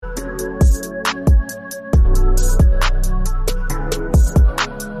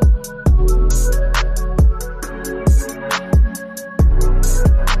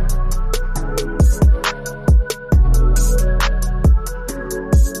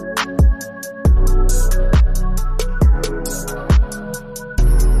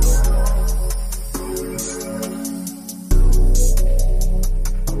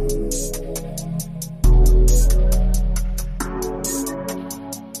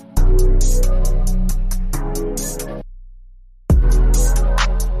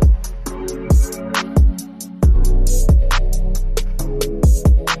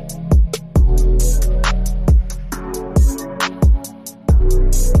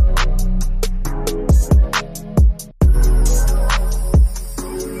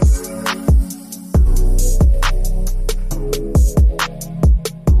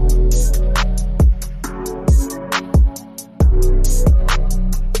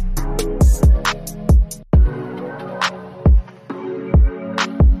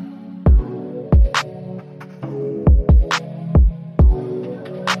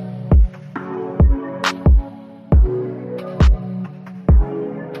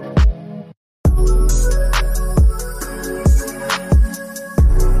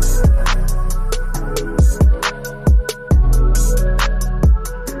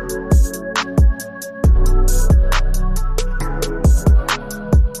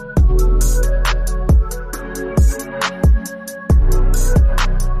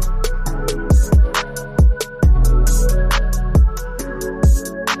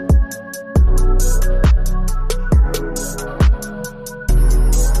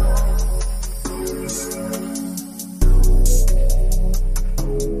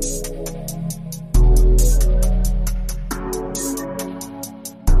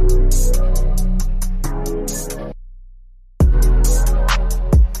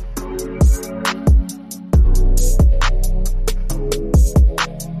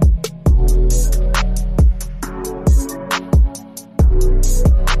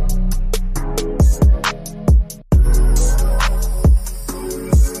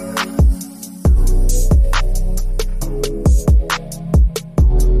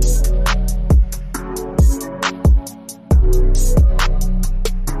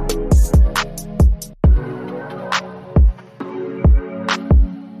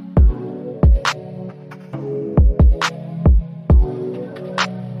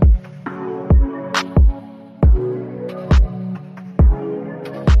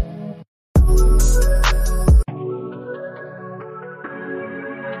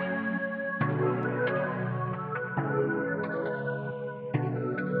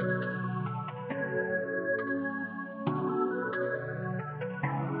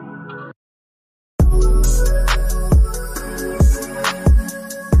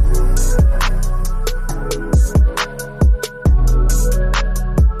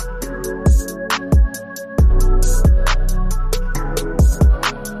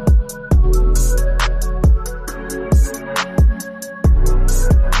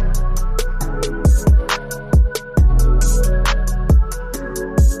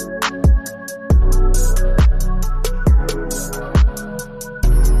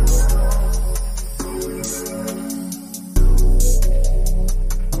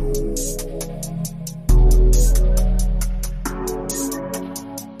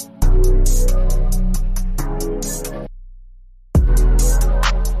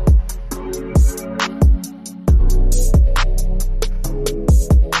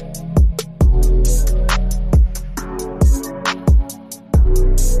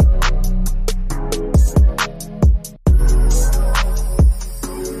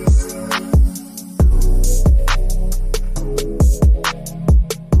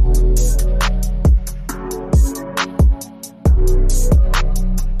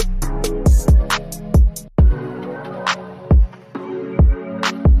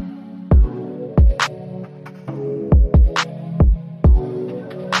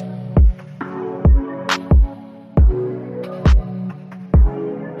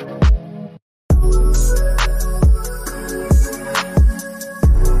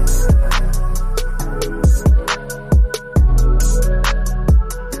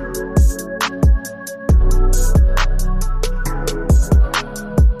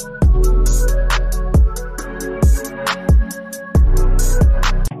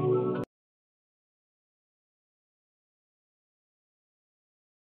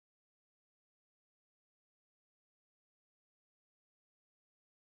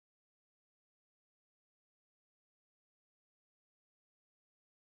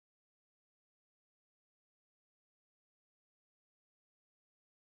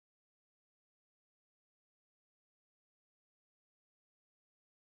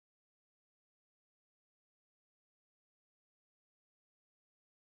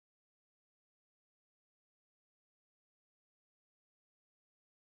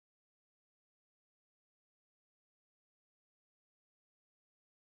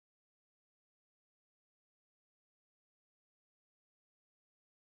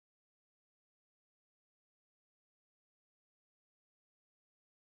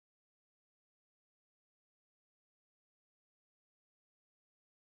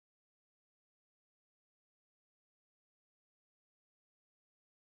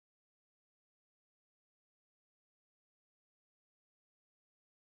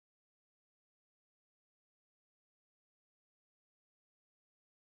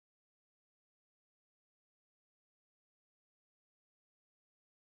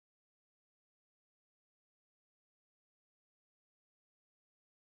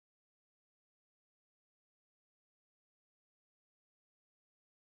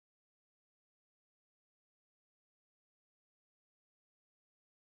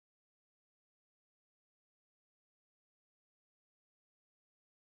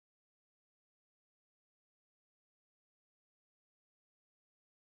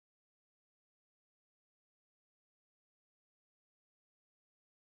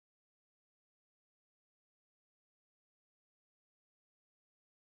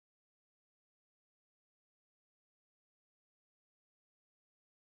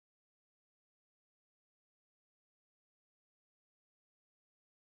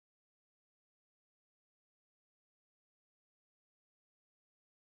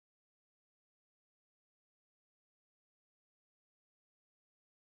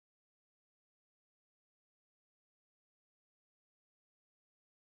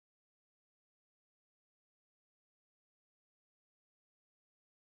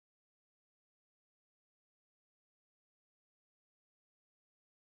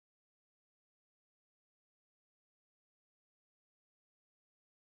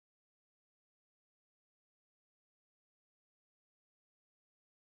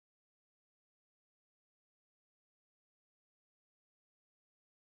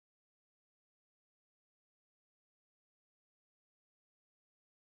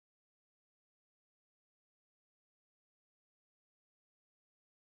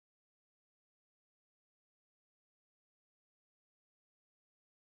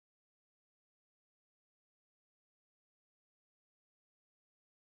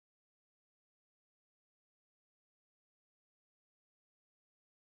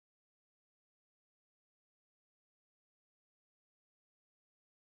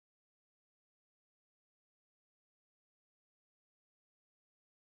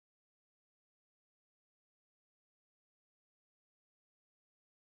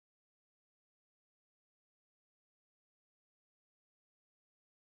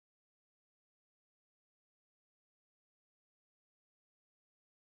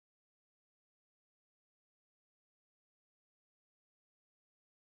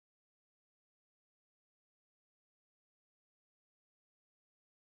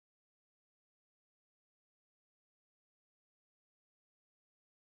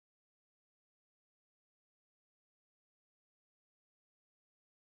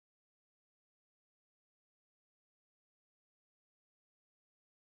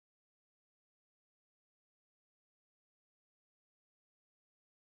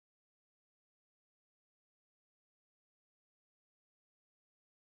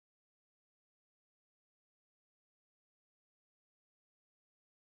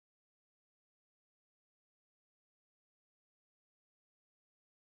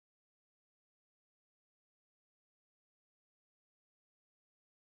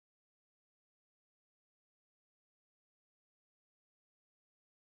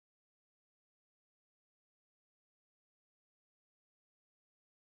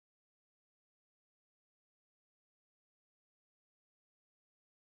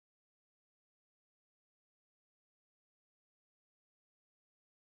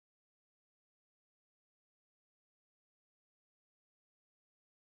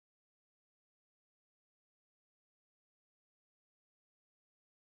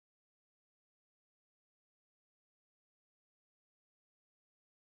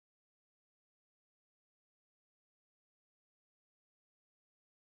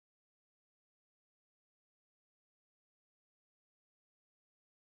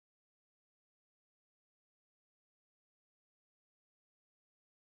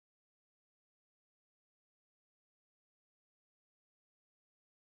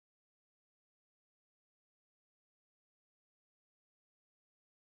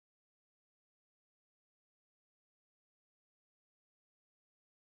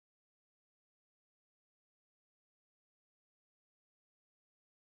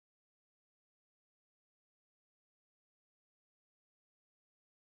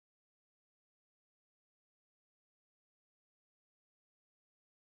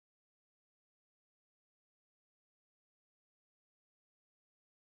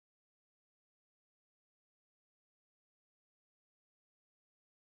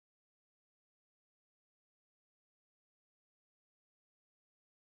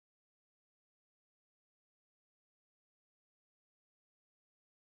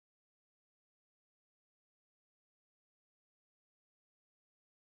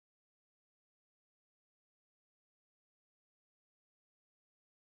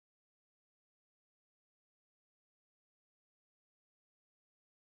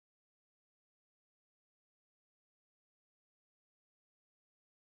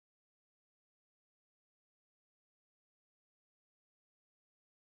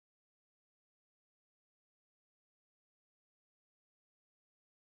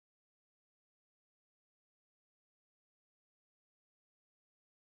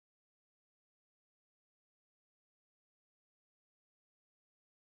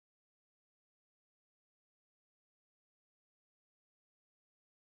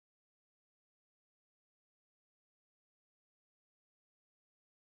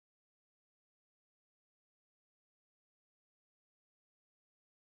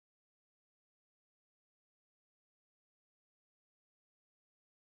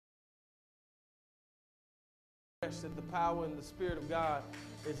that the power and the Spirit of God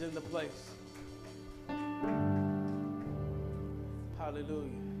is in the place. Hallelujah.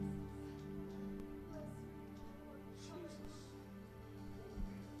 Jesus.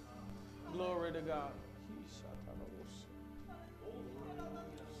 Glory to God.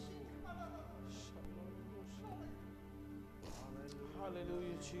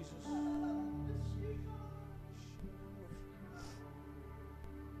 Hallelujah, Jesus.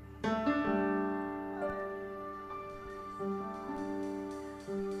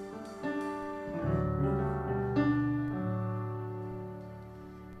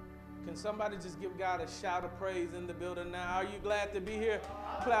 Can somebody just give God a shout of praise in the building now? Are you glad to be here?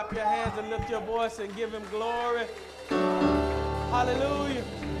 Clap your hands and lift your voice and give him glory. Hallelujah.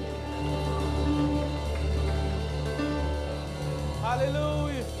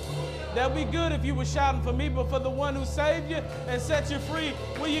 Hallelujah. That'd be good if you were shouting for me, but for the one who saved you and set you free,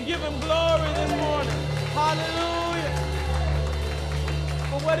 will you give him glory this morning? Hallelujah.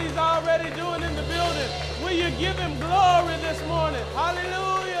 For what he's already doing in the building, will you give him glory this morning?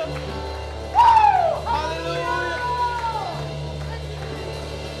 Hallelujah. Woo! Hallelujah.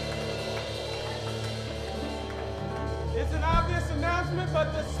 It's an obvious announcement,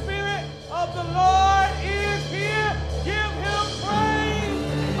 but the Spirit of the Lord is here. Give him praise.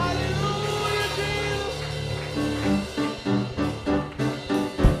 Hallelujah, Jesus.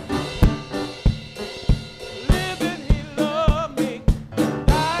 Living, he loved me.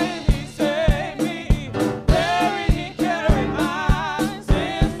 Dying, he saved me. Buried, he carried my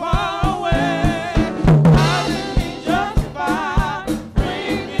sins far away. Rising, he justified.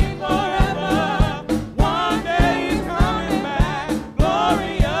 Freed me forever. One day he's coming back.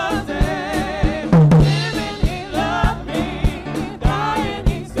 Glorious day. Living, he loved me. Dying,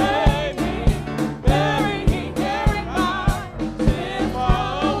 he saved me. Buried, he carried my sins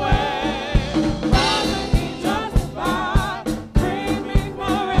far away. Rising, he justified. Freed me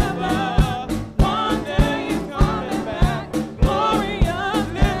forever. One day he's coming back.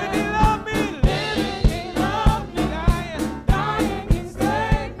 Glorious. Living, he loved me. Living, he loved me. Dying, he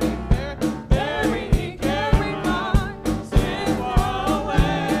saved me. Buried, he carried my sins far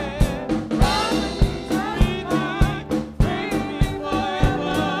away. Rising, he justified. Freed me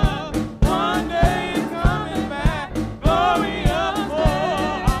forever. One day he's coming back. Glorious. Oh,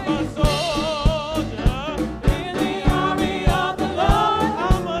 I'm a soldier in the army of the Lord.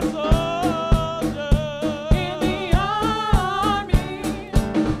 I'm a soldier in the army.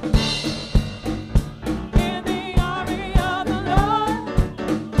 In the army of the Lord.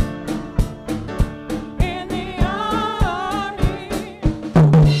 In the army.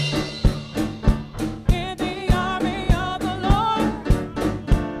 In the army of the Lord.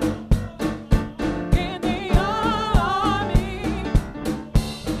 In the army.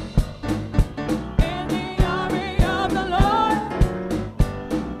 In the army of the Lord.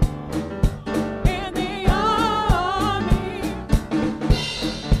 In the army.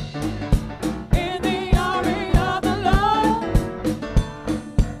 In the army of the Lord.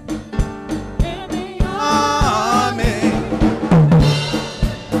 In the army.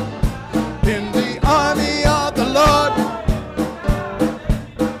 In the army of the Lord.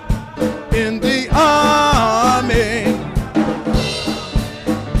 In the army.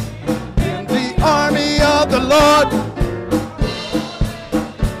 In the army of the Lord.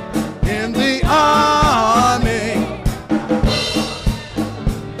 In the army.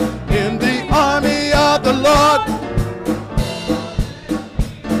 In the army of the Lord.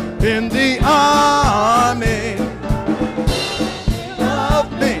 In the army.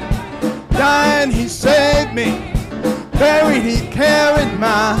 Loved me. Dying, he saved me. Buried, he carried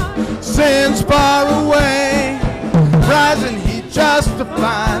my sins far away. Rising, he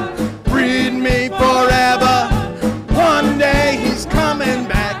justified. Freed me forever. One day he's coming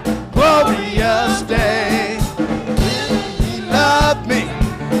back. Glorious day. He loved me.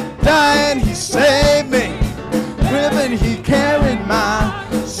 Dying, he saved me. Living, he carried my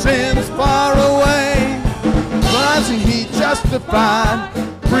sins far away. Rising, he justified.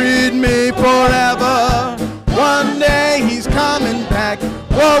 Freed me forever. One day he's coming back.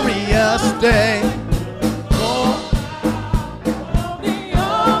 Glorious day.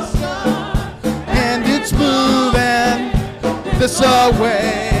 And it's moving this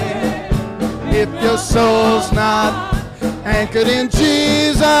away. If your soul's not anchored in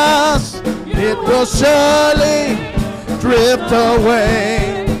Jesus, it will surely drift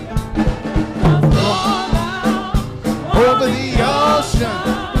away. Over the ocean,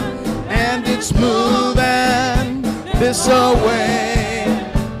 and it's moving this away.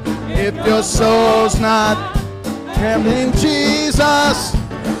 If your soul's not trembling Jesus,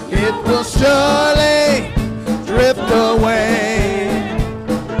 it will surely away.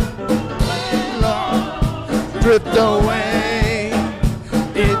 Lord, drift away.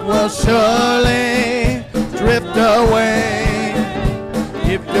 It will surely drift away.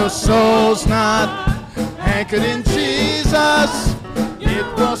 If your soul's not anchored in Jesus, it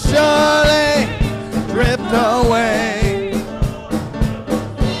will surely drift away.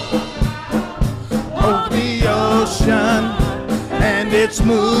 Over the ocean, and it's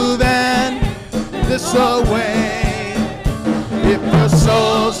moving this away. If your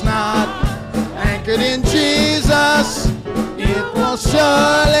soul's not anchored in Jesus, it will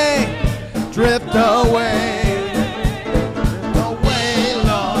surely drift away.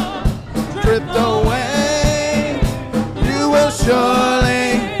 Drift away, you will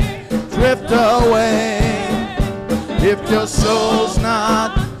surely drift away. If your soul's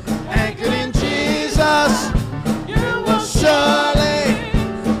not anchored in Jesus, you will surely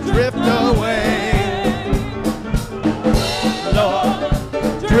drift away. Lord,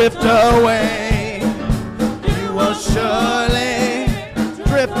 drift away, you will surely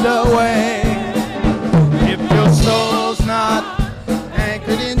drift away. If your soul's not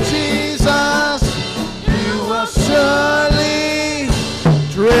anchored in Jesus, you will surely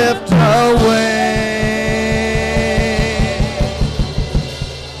drift away.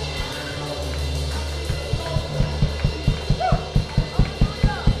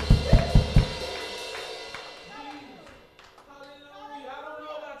 Hallelujah. I don't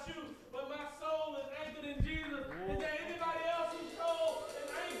know about you, but my soul is anchored in Jesus. Is there anybody else whose soul is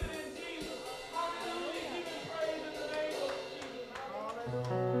anchored in Jesus? Hallelujah. Give him praise in the name of Jesus.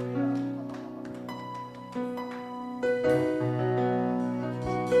 Hallelujah.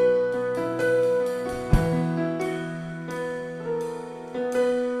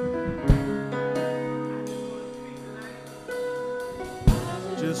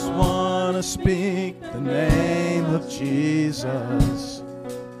 Just want to speak the name of Jesus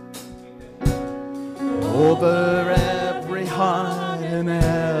over every heart and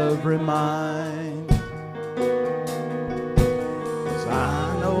every mind. 'Cause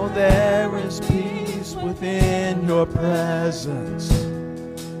I know there is peace within your presence.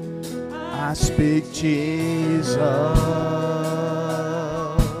 I speak Jesus.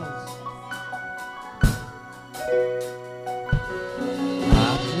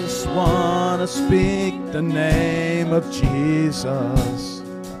 Want to speak the name of Jesus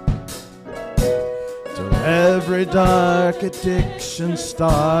till every dark addiction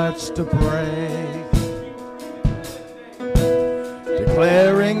starts to break,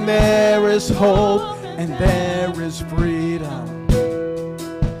 declaring there is hope and there is freedom.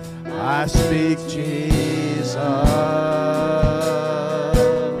 I speak Jesus.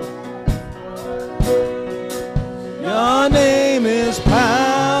 Your name is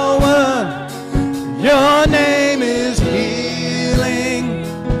power. Your name is healing.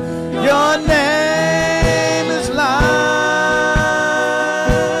 Your name is life.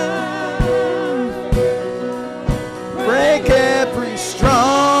 Break every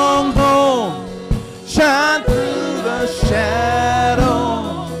stronghold. Shine through the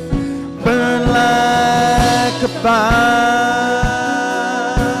shadow. Burn like a fire.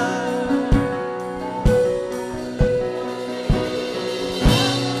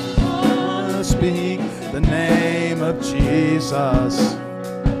 Speak the name of Jesus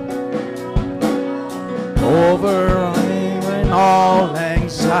over all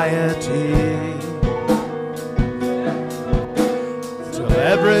anxiety, till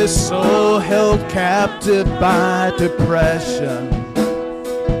every soul held captive by depression.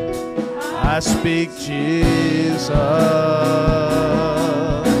 I speak Jesus.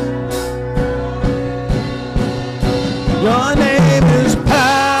 Your name is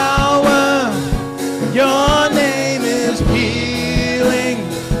power. Your name is healing.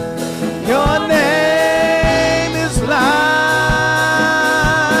 Your name is life.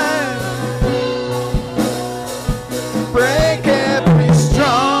 Break every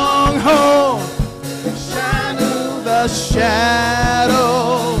stronghold. Shine through the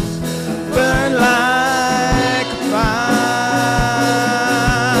shadows. Burn like a fire.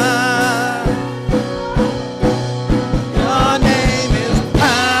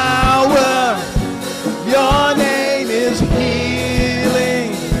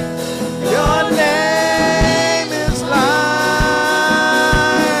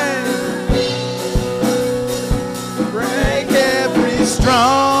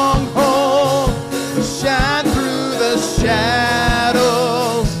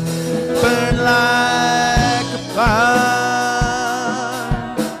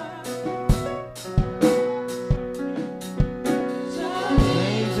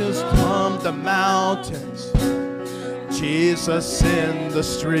 Jesus in the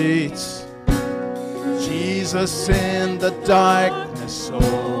streets, Jesus in the darkness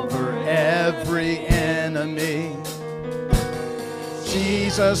over every enemy,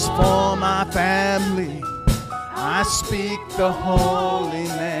 Jesus for my family, I speak the holy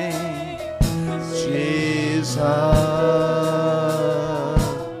name, Jesus.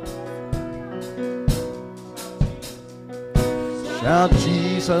 Shout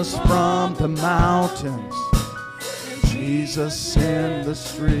Jesus from the mountains, Jesus in the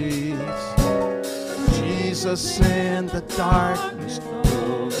streets, Jesus in the darkness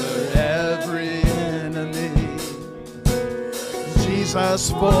over every enemy,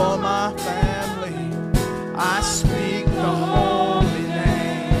 Jesus for my family, I speak the holy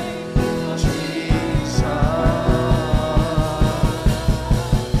name, Jesus.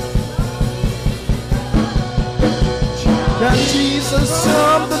 Shout Jesus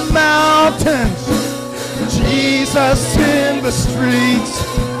on the mountains, Jesus in the streets,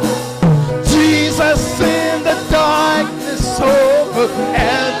 Jesus in the darkness over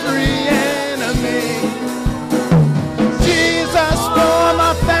every enemy, Jesus for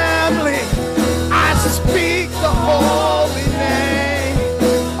my family, I speak the holy name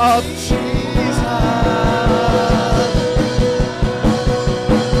of Jesus.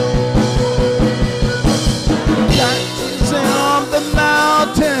 Jesus on the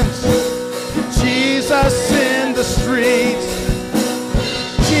mountains, Jesus in the streets,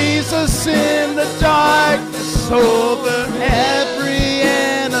 Jesus in the darkness over every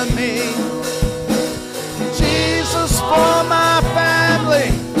enemy, Jesus for my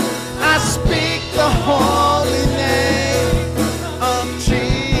family, I speak the holy name of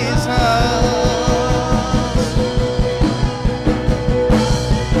Jesus.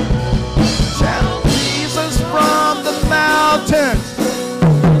 Shout Jesus from the mountains,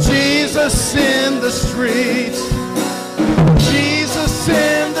 Jesus in the streets, Jesus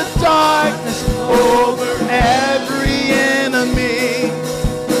in the darkness over every enemy,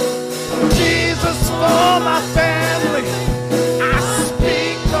 Jesus for my family, I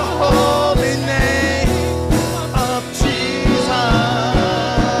speak the holy name of Jesus.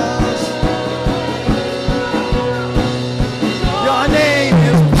 Your name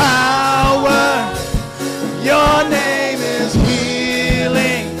is power, your name is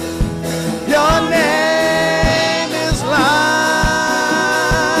healing, your name is life.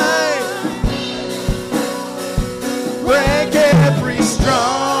 Break every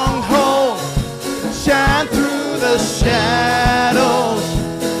stronghold, shine through the shadows,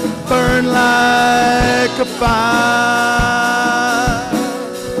 burn like a fire.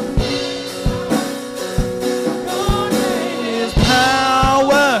 Your name is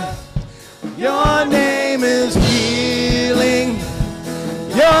power, your name is healing,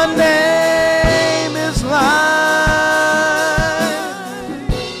 your name is life.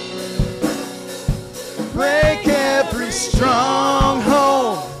 Break every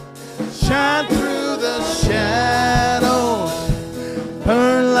stronghold, shine through the shadows,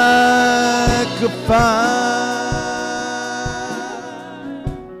 burn like a fire.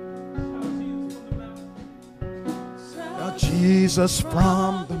 Oh, Jesus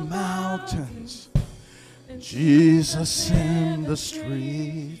from the mountains, Jesus in the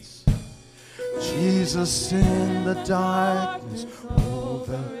streets, Jesus in the darkness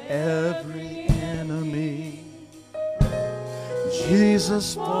over every enemy,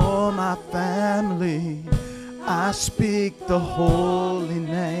 Jesus for my family, I speak the holy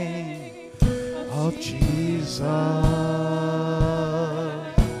name of Jesus.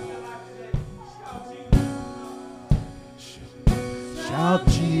 Shout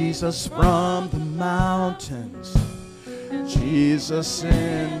Jesus from the mountains, Jesus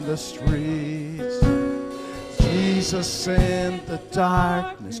in the streets, Jesus in the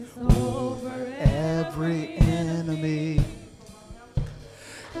darkness over every enemy,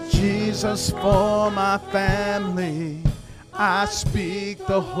 Jesus for my family, I speak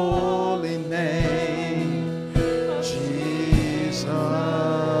the holy name, Jesus.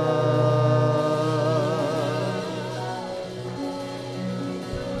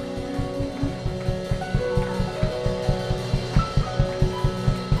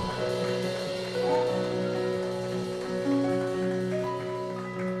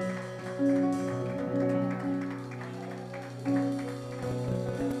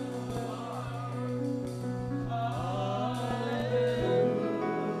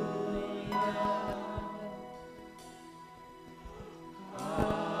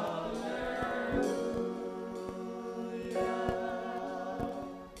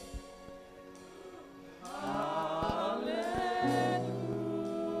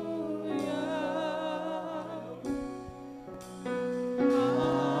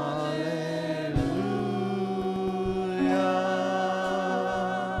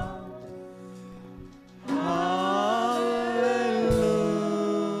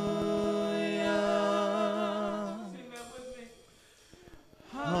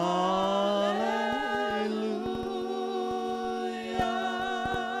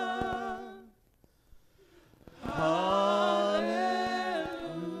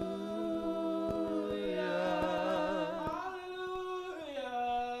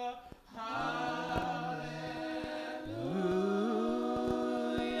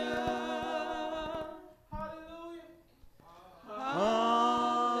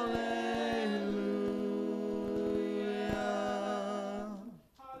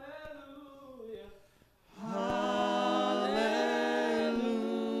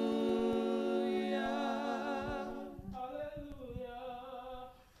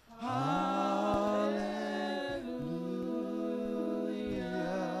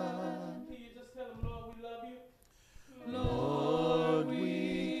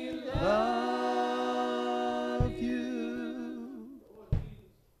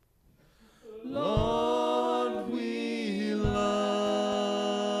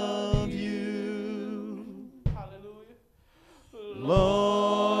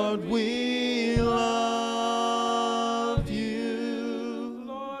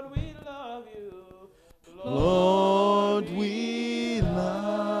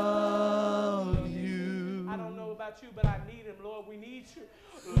 Lord, we need you.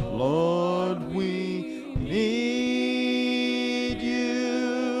 Lord, we need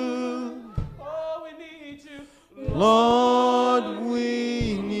you. Oh, we need you. Lord,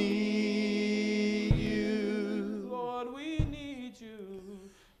 we need you. Lord, we need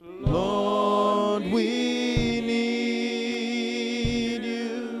you. Lord, we need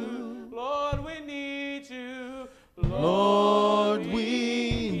you. Lord, we need you. Lord,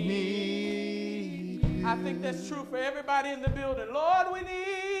 we need you. I think that's true for everybody in the building. Lord, we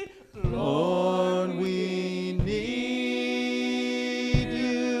need. Lord, we need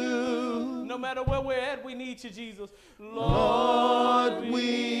you. No matter where we're at, we need you, Jesus. Lord,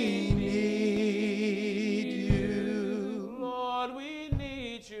 we need you. Lord, we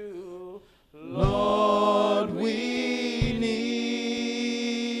need you. Lord, we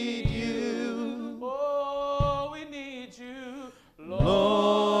need you. Oh, we need you.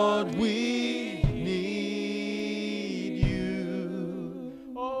 Lord, we need you.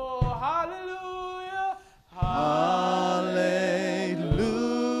 Oh, hallelujah. Hallelujah.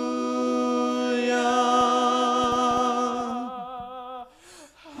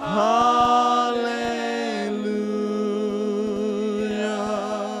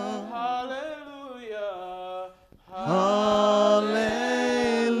 Hallelujah.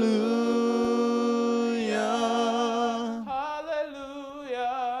 Hallelujah.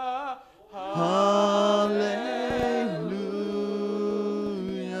 Hallelujah.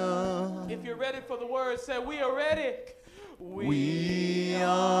 Hallelujah. If you're ready for the word, say, we are ready. We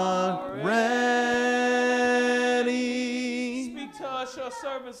are ready. Speak to us, your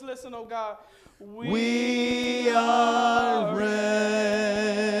servants. Listen, oh God. We are ready.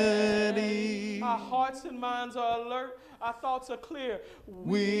 Our hearts and minds are alert. Our thoughts are clear.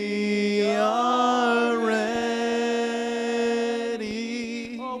 We are ready.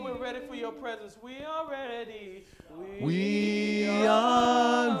 Oh, we're ready for your presence. We are ready. We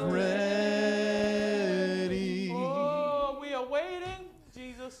are ready. Oh, we are waiting,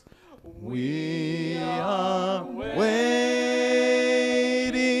 Jesus. We are We don't get waiting.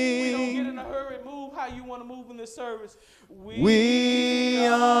 in a hurry. Move how you want to move in this service. We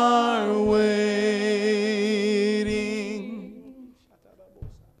are waiting.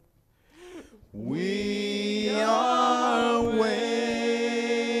 We are waiting.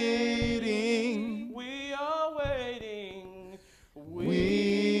 We are waiting.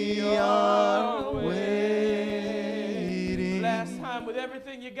 We are waiting. Last time with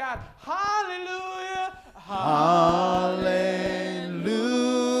everything you got. Hallelujah. Hallelujah.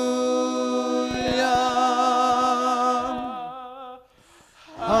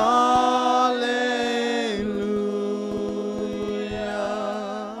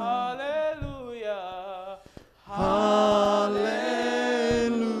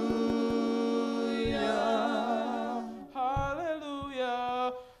 Hallelujah.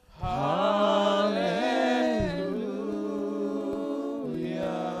 Hallelujah.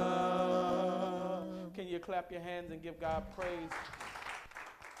 Hallelujah. Can you clap your hands and give God praise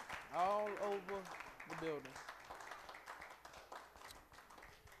all over the building?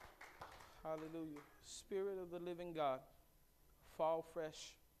 Hallelujah. Spirit of the living God, fall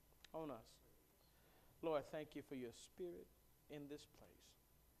fresh on us. Lord, thank you for your spirit in this place.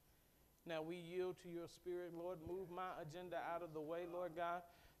 Now we yield to your spirit, Lord. Move my agenda out of the way, Lord God.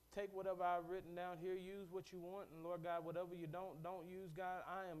 Take whatever I've written down here. Use what you want. And Lord God, whatever you don't use, God.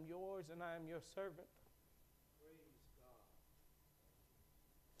 I am yours and I am your servant. Praise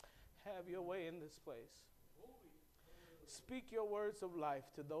God. Have your way in this place. Speak your words of life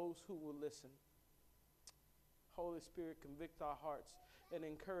to those who will listen. Holy Spirit, convict our hearts and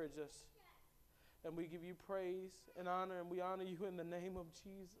encourage us. And we give you praise and honor, and we honor you in the name of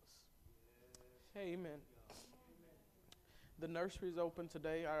Jesus. Amen. The nursery is open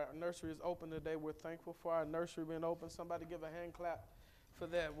today. Our nursery is open today. We're thankful for our nursery being open. Somebody give a hand clap for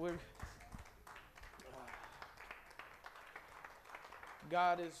that.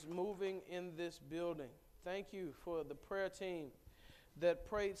 God is moving in this building. Thank you for the prayer team that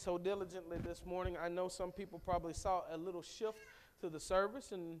prayed so diligently this morning. I know some people probably saw a little shift to the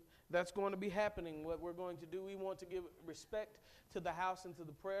service, and that's going to be happening. What we're going to do, we want to give respect to the house and to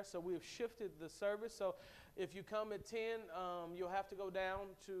the prayer, so we have shifted the service. So if you come at 10, you'll have to go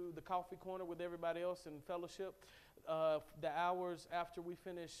down to the coffee corner with everybody else in fellowship. the hours after we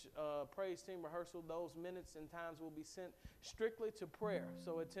finish praise team rehearsal, those minutes and times will be sent strictly to prayer.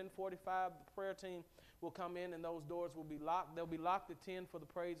 So at 10:45, the prayer team will come in and those doors will be locked. They'll be locked at 10 for the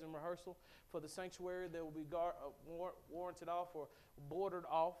praise and rehearsal. For the sanctuary, they will be warranted off or bordered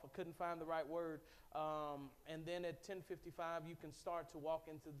off. I couldn't find the right word. And then at 10:55, you can start to walk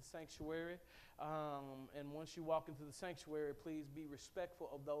into the sanctuary. And once you walk into the sanctuary, please be respectful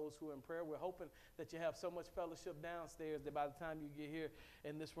of those who are in prayer. We're hoping that you have so much fellowship downstairs that by the time you get here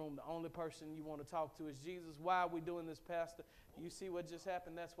in this room, the only person you want to talk to is Jesus. Why are we doing this, Pastor? You see what just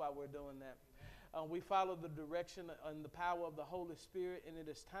happened? That's why we're doing that. We follow the direction and the power of the Holy Spirit, and it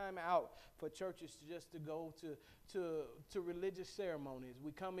is time out for churches to go to religious ceremonies.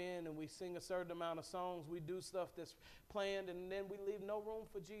 We come in and we sing a certain amount of songs. We do stuff that's planned, and then we leave no room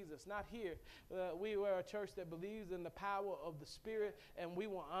for Jesus. Not here. We are a church that believes in the power of the Spirit, and we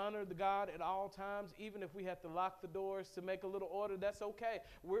will honor the God at all times, even if we have to lock the doors to make a little order. That's okay.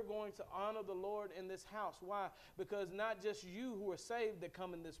 We're going to honor the Lord in this house. Why? Because not just you who are saved that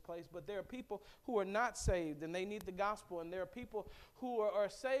come in this place, but there are people who are not saved and they need the gospel, and there are people who are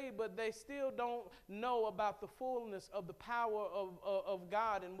saved but they still don't know about the fullness of the power of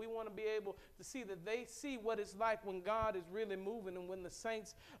God, and we want to be able to see that they see what it's like when God is really moving and when the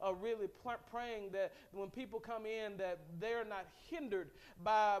saints are really praying, that when people come in that they're not hindered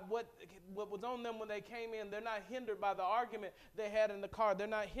by what was on them when they came in. They're not hindered by the argument they had in the car. They're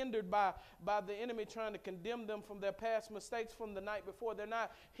not hindered by the enemy trying to condemn them from their past mistakes from the night before. They're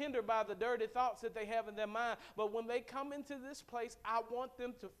not hindered by the dirty thoughts that they have in their mind. But when they come into this place, I want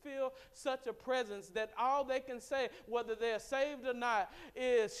them to feel such a presence that all they can say, whether they're saved or not,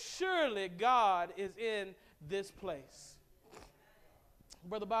 is surely God is in this place.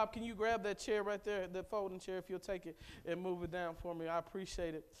 Brother Bob, can you grab that chair right there, that folding chair, if you'll take it and move it down for me? I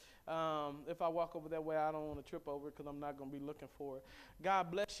appreciate it. If I walk over that way, I don't want to trip over it because I'm not going to be looking for it. God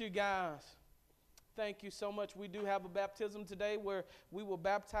bless you guys. Thank you so much. We do have a baptism today where we will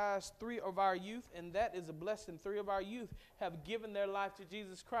baptize 3 of our youth, and that is a blessing. 3 of our youth have given their life to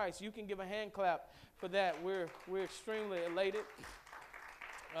Jesus Christ. You can give a hand clap for that. We're extremely elated.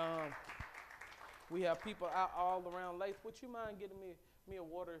 We have people out all around Lath. Would you mind getting me a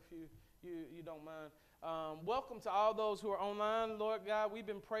water if you don't mind? Welcome to all those who are online. Lord God, we've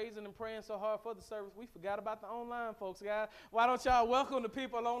been praising and praying so hard for the service. We forgot about the online folks, God. Why don't y'all welcome the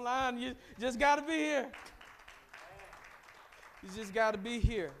people online? You just got to be here. You just got to be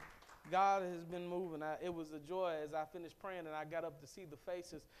here. God has been moving. It was a joy as I finished praying and I got up to see the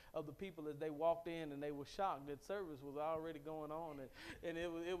faces of the people as they walked in, and they were shocked that service was already going on, and it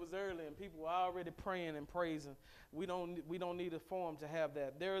was early and people were already praying and praising. We don't need a form to have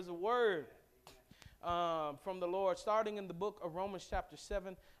that. There is a word from the Lord starting in the book of Romans chapter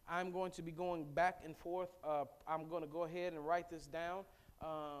 7. I'm going to be going back and forth. I'm going to go ahead and write this down.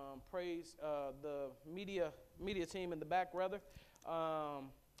 Praise the media team in the back, rather.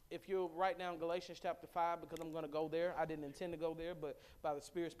 If you'll write down Galatians chapter 5, because I'm going to go there. I didn't intend to go there, but by the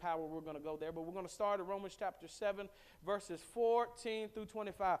Spirit's power, we're going to go there. But we're going to start at Romans chapter 7, verses 14 through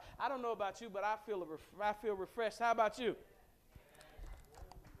 25. I don't know about you, but I feel refreshed. How about you?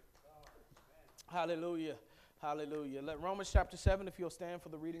 Hallelujah. Hallelujah. Let Romans chapter 7, if you'll stand for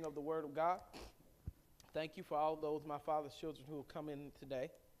the reading of the Word of God. Thank you for all those, my Father's children, who will come in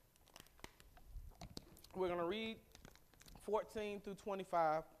today. We're going to read 14 through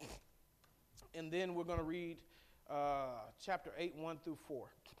 25, and then we're going to read chapter 8, 1 through 4.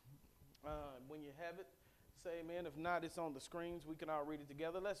 When you have it, say amen. If not, it's on the screens. We can all read it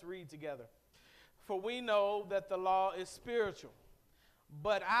together. Let's read together. For we know that the law is spiritual,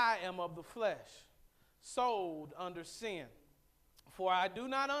 but I am of the flesh, sold under sin. For I do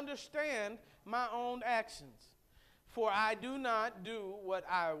not understand my own actions. For I do not do what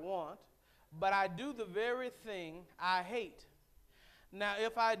I want, but I do the very thing I hate. Now,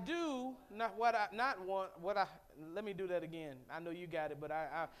 if I do not what I not want, let me do that again. I know you got it, but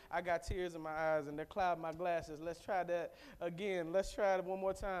I got tears in my eyes and they're clouding my glasses. Let's try that again. Let's try it one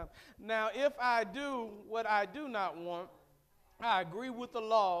more time. Now, if I do what I do not want, I agree with the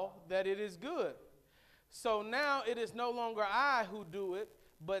law that it is good. So now it is no longer I who do it,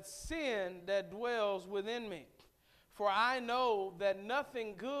 but sin that dwells within me. For I know that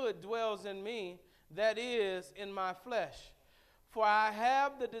nothing good dwells in me, that is, in my flesh. For I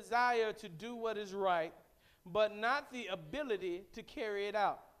have the desire to do what is right, but not the ability to carry it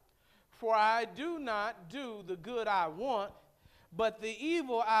out. For I do not do the good I want, but the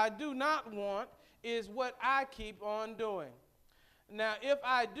evil I do not want is what I keep on doing. Now, if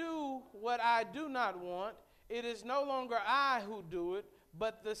I do what I do not want, it is no longer I who do it,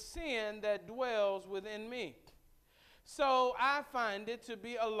 but the sin that dwells within me. So I find it to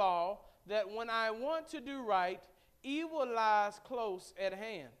be a law that when I want to do right, evil lies close at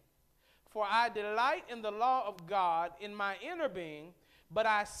hand. For I delight in the law of God in my inner being, but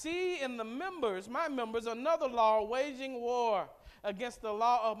I see in my members, another law waging war against the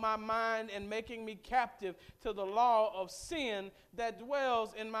law of my mind and making me captive to the law of sin that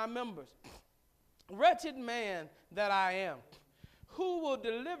dwells in my members. Wretched man that I am, who will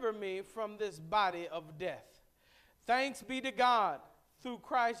deliver me from this body of death? Thanks be to God through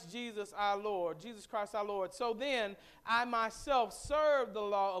Christ Jesus our Lord, Jesus Christ our Lord. So then I myself serve the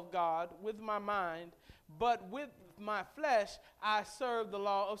law of God with my mind, but with my flesh I serve the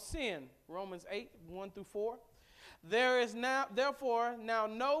law of sin. Romans 8, 1 through 4. There is therefore now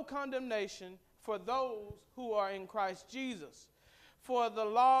no condemnation for those who are in Christ Jesus. For the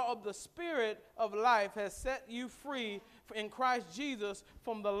law of the Spirit of life has set you free in Christ Jesus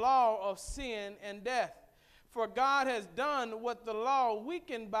from the law of sin and death. For God has done what the law,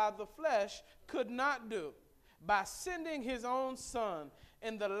 weakened by the flesh, could not do, by sending his own Son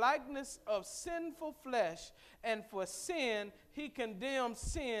in the likeness of sinful flesh, and for sin he condemned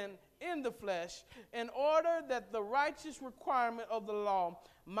sin in the flesh, in order that the righteous requirement of the law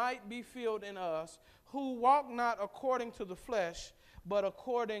might be filled in us, who walk not according to the flesh, but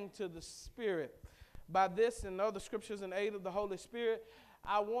according to the Spirit. By this and other scriptures in aid of the Holy Spirit,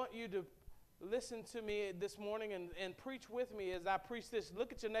 I want you to listen to me this morning and preach with me as I preach this.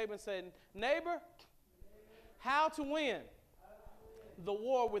 Look at your neighbor and say, neighbor, how to win the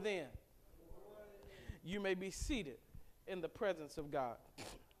war within. You may be seated in the presence of God.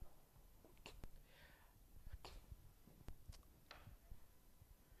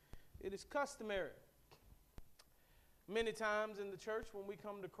 It is customary many times in the church when we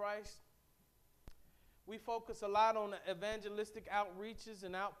come to Christ, we focus a lot on evangelistic outreaches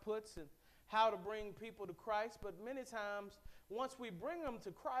and outputs and how to bring people to Christ. But many times, once we bring them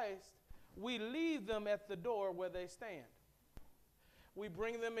to Christ, we leave them at the door where they stand. We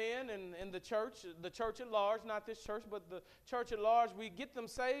bring them in the church at large, not this church, but the church at large. We get them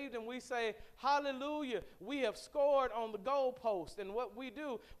saved and we say, hallelujah, we have scored on the goalpost. And what we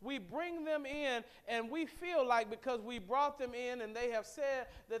do, we bring them in and we feel like because we brought them in and they have said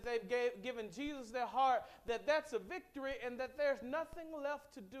that they've given Jesus their heart, that that's a victory and that there's nothing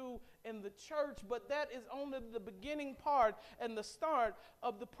left to do in the church. But that is only the beginning part and the start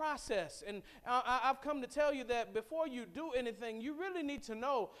of the process. And I've come to tell you that before you do anything, you really need to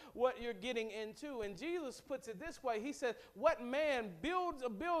know what you're getting into. And Jesus puts it this way. He said, what man builds a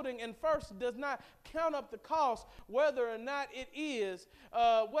building and first does not count up the cost, whether or not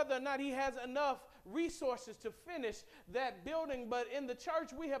whether or not he has enough resources to finish that building. But in the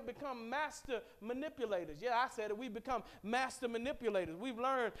church, we have become master manipulators. Yeah, I said it. We've become master manipulators. We've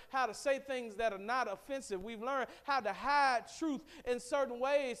learned how to say things that are not offensive. We've learned how to hide truth in certain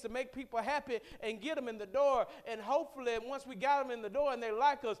ways to make people happy and get them in the door. And hopefully, once we got them in the door and they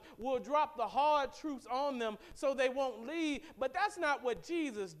like us, we'll drop the hard truths on them so they won't leave. But that's not what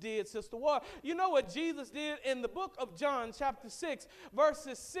Jesus did, Sister Ward. You know what Jesus did in the book of John, chapter 6,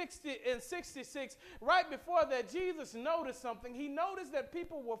 verses 60 and 66. Right before that, Jesus noticed something. He noticed that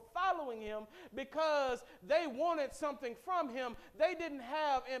people were following him because they wanted something from him. They didn't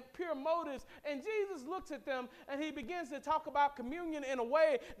have pure motives. And Jesus looks at them and he begins to talk about communion in a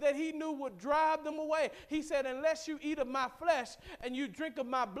way that he knew would drive them away. He said, unless you eat of my flesh and you drink of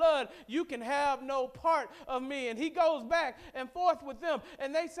my blood, you can have no part of me. And he goes back and forth with them.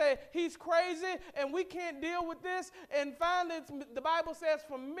 And they say, he's crazy and we can't deal with this. And finally, the Bible says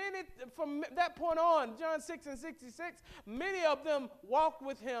from that point on, John 6 and 66, many of them walked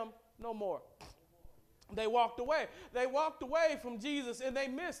with him no more. They walked away. They walked away from Jesus and they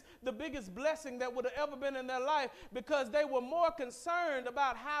missed the biggest blessing that would have ever been in their life because they were more concerned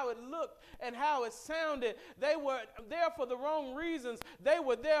about how it looked and how it sounded. They were there for the wrong reasons. They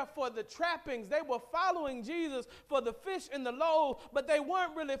were there for the trappings. They were following Jesus for the fish and the loaves, but they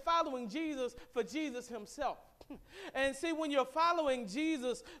weren't really following Jesus for Jesus himself. And see, when you're following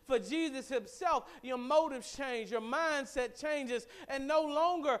Jesus for Jesus himself, your motives change, your mindset changes, and no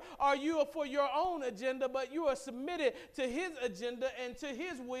longer are you for your own agenda, but you are submitted to his agenda and to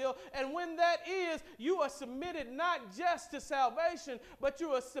his will. And when that is, you are submitted not just to salvation, but you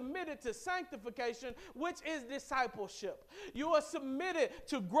are submitted to sanctification, which is discipleship. You are submitted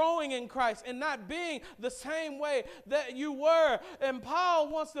to growing in Christ and not being the same way that you were. And Paul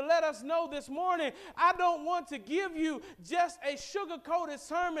wants to let us know this morning, I don't want to give you just a sugar-coated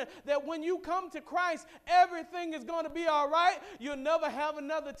sermon that when you come to Christ, everything is going to be all right. You'll never have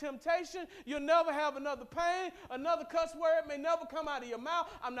another temptation. You'll never have another pain. Another cuss word may never come out of your mouth.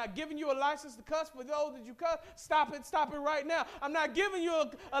 I'm not giving you a license to cuss for those that you cuss. Stop it right now. I'm not giving you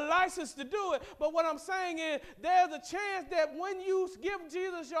a license to do it. But what I'm saying is there's a chance that when you give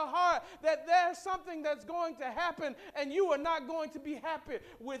Jesus your heart, that there's something that's going to happen and you are not going to be happy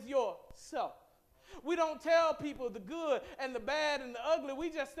with yourself. We don't tell people the good and the bad and the ugly. We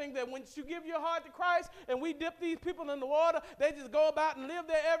just think that once you give your heart to Christ and we dip these people in the water, they just go about and live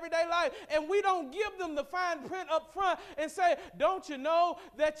their everyday life. And we don't give them the fine print up front and say, don't you know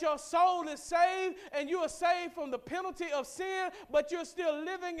that your soul is saved and you are saved from the penalty of sin, but you're still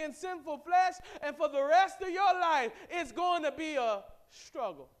living in sinful flesh, and for the rest of your life, it's going to be a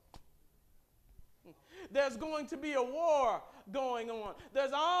struggle. There's going to be a war going on.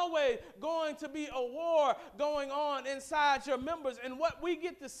 There's always going to be a war going on inside your members. And what we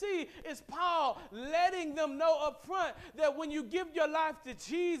get to see is Paul letting them know up front that when you give your life to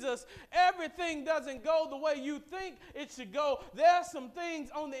Jesus, everything doesn't go the way you think it should go. There are some things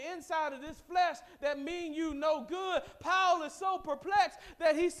on the inside of this flesh that mean you no good. Paul is so perplexed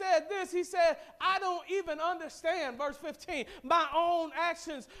that he said this. He said, I don't even understand, verse 15, my own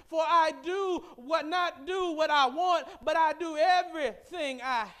actions, for I do what I want, but I do everything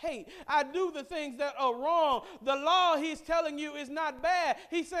I hate. I do the things that are wrong. The law, he's telling you, is not bad.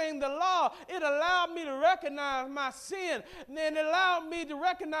 He's saying the law, it allowed me to recognize my sin, and it allowed me to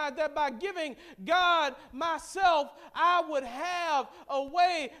recognize that by giving God myself, I would have a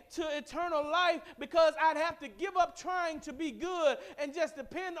way to eternal life, because I'd have to give up trying to be good and just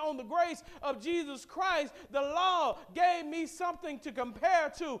depend on the grace of Jesus Christ. The law gave me something to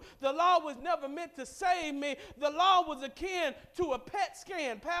compare to. The law was never meant to save me. The law was akin to a PET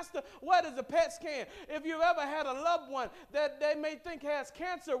scan. Pastor, what is a PET scan? If you've ever had a loved one that they may think has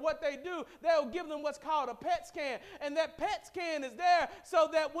cancer, what they do, they'll give them what's called a PET scan. And that PET scan is there so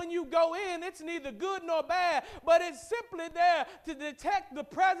that when you go in, it's neither good nor bad, but it's simply there to detect the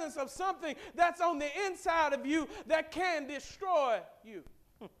presence of something that's on the inside of you that can destroy you.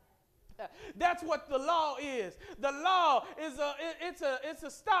 That's what the law is. The law is a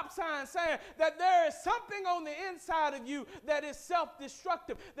stop sign saying that there is something on the inside of you that is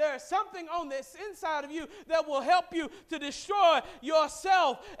self-destructive. There is something on this inside of you that will help you to destroy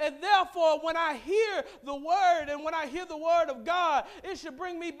yourself. And therefore, when I hear the word and when I hear the word of God, it should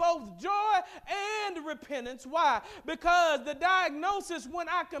bring me both joy and repentance. Why? Because the diagnosis when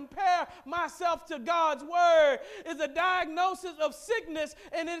I compare myself to God's word is a diagnosis of sickness,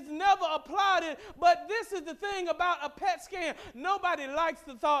 and it's never applauded. But this is the thing about a PET scan. Nobody likes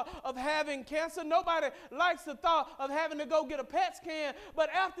the thought of having cancer. Nobody likes the thought of having to go get a PET scan. But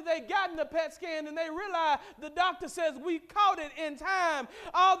after they gotten the PET scan and they realize the doctor says we caught it in time,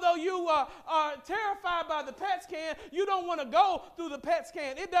 although you are terrified by the PET scan, you don't want to go through the PET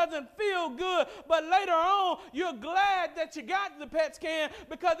scan. It doesn't feel good. But later on, you're glad that you got the PET scan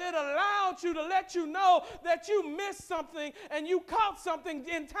because it allowed you to let you know that you missed something and you caught something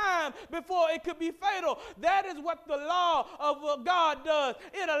in time before it could be fatal. That is what the law of God does.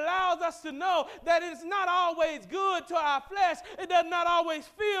 It allows us to know that it's not always good to our flesh. It does not always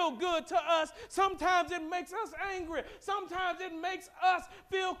feel good to us. Sometimes it makes us angry. Sometimes it makes us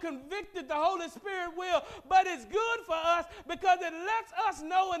feel convicted. The Holy Spirit will. But it's good for us because it lets us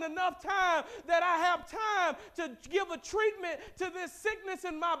know in enough time that I have time to give a treatment to this sickness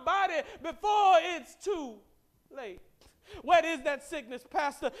in my body before it's too late. What is that sickness,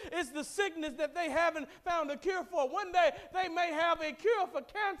 Pastor? It's the sickness that they haven't found a cure for. One day they may have a cure for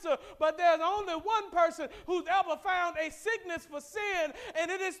cancer, but there's only one person who's ever found a sickness for sin, and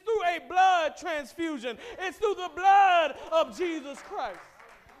it is through a blood transfusion. It's through the blood of Jesus Christ.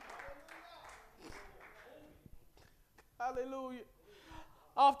 Hallelujah.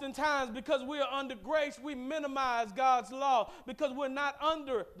 Oftentimes, because we are under grace, we minimize God's law because we're not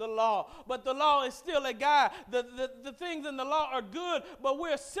under the law. But the law is still a guide. The things in the law are good, but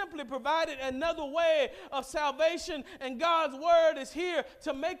we're simply provided another way of salvation, and God's word is here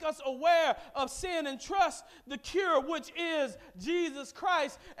to make us aware of sin and trust the cure, which is Jesus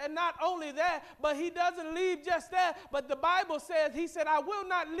Christ. And not only that, but he doesn't leave just that, but the Bible says, he said, I will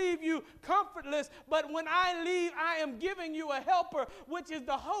not leave you comfortless, but when I leave, I am giving you a helper, which is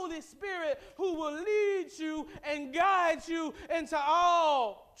the Holy Spirit, who will lead you and guide you into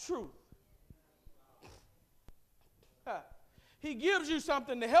all truth. He gives you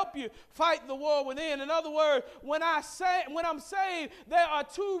something to help you fight the war within. In other words, when I'm saved, there are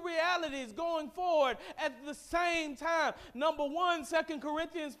two realities going forward at the same time. Number one, 2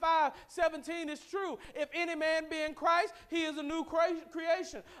 Corinthians 5:17 is true. If any man be in Christ, he is a new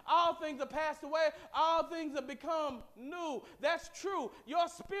creation. All things are passed away. All things have become new. That's true. Your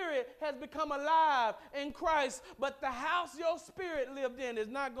spirit has become alive in Christ, but the house your spirit lived in is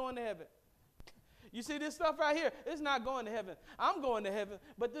not going to heaven. You see this stuff right here? It's not going to heaven. I'm going to heaven,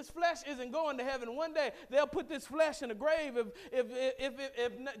 but this flesh isn't going to heaven. One day they'll put this flesh in the grave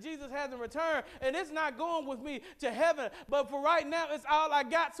if Jesus hasn't returned, and it's not going with me to heaven. But for right now, it's all I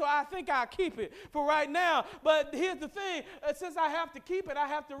got, so I think I'll keep it for right now. But here's the thing: since I have to keep it, I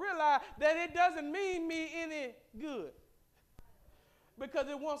have to realize that it doesn't mean me any good. Because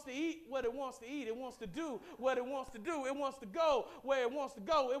it wants to eat what it wants to eat. It wants to do what it wants to do. It wants to go where it wants to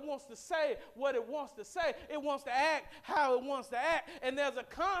go. It wants to say what it wants to say. It wants to act how it wants to act. And there's a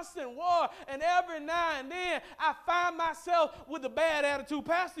constant war. And every now and then, I find myself with a bad attitude.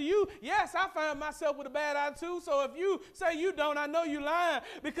 Pastor, yes, I find myself with a bad attitude. So if you say you don't, I know you're lying,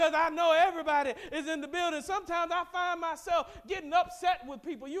 because I know everybody is in the building. Sometimes I find myself getting upset with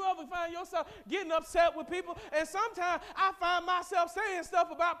people. You ever find yourself getting upset with people? And sometimes I find myself saying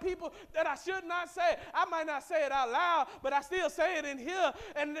stuff about people that I should not say. I might not say it out loud, but I still say it in here.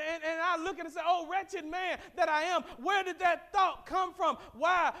 And I look at it and say, oh, wretched man that I am. Where did that thought come from?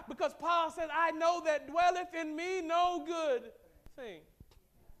 Why? Because Paul says, I know that dwelleth in me no good thing.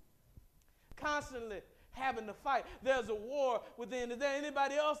 Constantly having to fight. There's a war within. Is there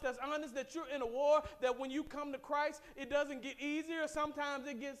anybody else that's honest that you're in a war, that when you come to Christ, it doesn't get easier? Sometimes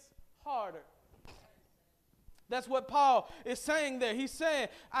it gets harder. That's what Paul is saying there. He's saying,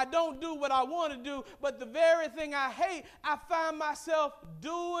 I don't do what I want to do, but the very thing I hate, I find myself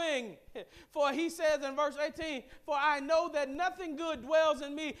doing. For he says in verse 18, for I know that nothing good dwells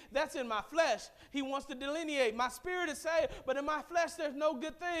in me, that's in my flesh. He wants to delineate. My spirit is saved, but in my flesh there's no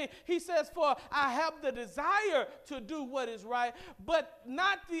good thing. He says, for I have the desire to do what is right, but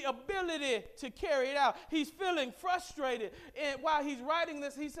not the ability to carry it out. He's feeling frustrated. And while he's writing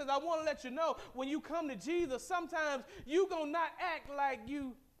this, he says, I want to let you know, when you come to Jesus, sometimes you're going to not act like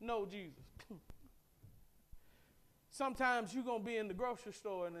you know Jesus. Sometimes you're going to be in the grocery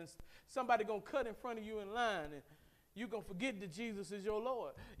store and somebody going to cut in front of you in line, and you're going to forget that Jesus is your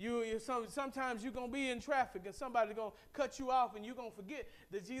Lord. Sometimes you're going to be in traffic and somebody's going to cut you off and you're going to forget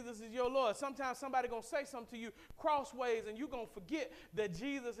that Jesus is your Lord. Sometimes somebody's going to say something to you crossways and you're going to forget that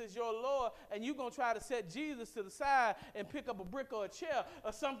Jesus is your Lord, and you're going to try to set Jesus to the side and pick up a brick or a chair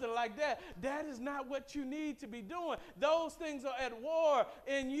or something like that. That is not what you need to be doing. Those things are at war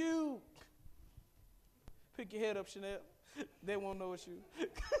in you. Pick your head up, Chanel. They won't know it's you.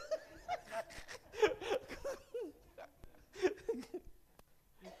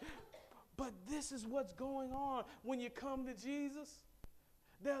 But this is what's going on when you come to Jesus.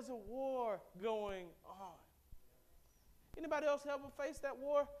 There's a war going on. Anybody else ever face that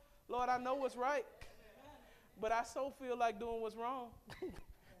war? Lord, I know what's right, but I so feel like doing what's wrong.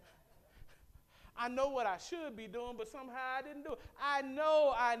 I know what I should be doing, but somehow I didn't do it. I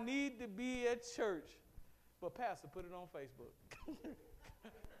know I need to be at church, but Pastor put it on Facebook.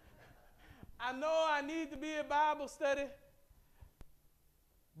 I know I need to be at Bible study,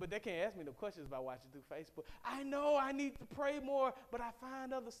 but they can't ask me no questions about watching through Facebook. I know I need to pray more, but I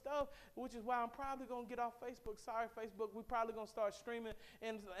find other stuff, which is why I'm probably going to get off Facebook. Sorry, Facebook. We're probably going to start streaming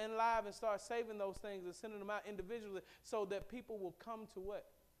and live and start saving those things and sending them out individually so that people will come to what?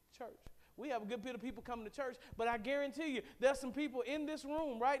 Church. We have a good bit of people coming to church, but I guarantee you there's some people in this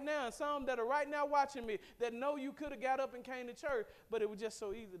room right now, and some that are right now watching me, that know you could have got up and came to church, but it was just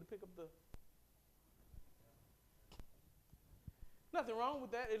so easy to pick up the... Nothing wrong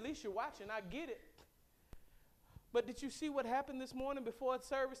with that. At least you're watching. I get it. But did you see what happened this morning before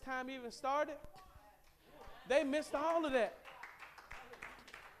service time even started? They missed all of that.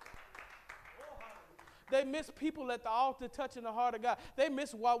 They miss people at the altar touching the heart of God. They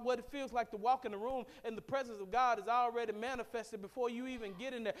miss what it feels like to walk in the room and the presence of God is already manifested before you even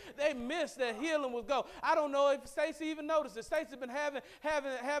get in there. They miss that healing will go. I don't know if Stacy even noticed it. Stacy's been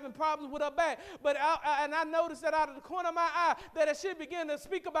having problems with her back. But I noticed that out of the corner of my eye that as she began to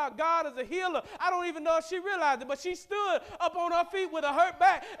speak about God as a healer, I don't even know if she realized it, but she stood up on her feet with a hurt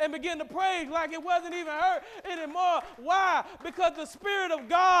back and began to praise like it wasn't even hurt anymore. Why? Because the Spirit of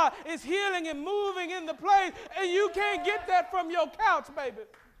God is healing and moving in the place, and you can't get that from your couch, baby.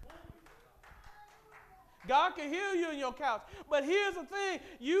 God can heal you in your couch. But here's the thing.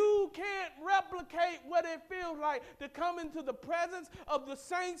 You can't replicate what it feels like to come into the presence of the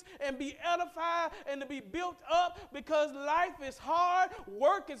saints and be edified and to be built up, because life is hard,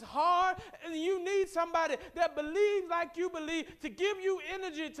 work is hard, and you need somebody that believes like you believe to give you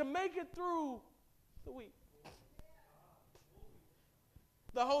energy to make it through the week.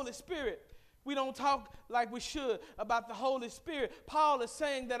 The Holy Spirit. We don't talk like we should about the Holy Spirit. Paul is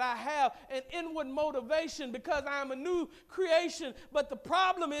saying that I have an inward motivation because I am a new creation. But the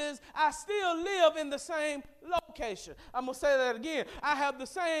problem is I still live in the same location. I'm going to say that again. I have the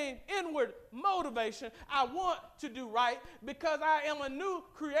same inward motivation. I want to do right because I am a new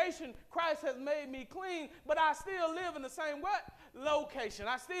creation. Christ has made me clean, but I still live in the same what? Location.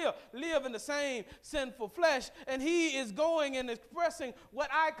 I still live in the same sinful flesh, and he is going and expressing what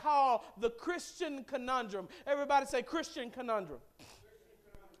I call the Christian conundrum. Everybody say Christian conundrum.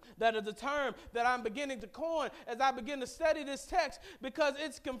 That is a term that I'm beginning to coin as I begin to study this text, because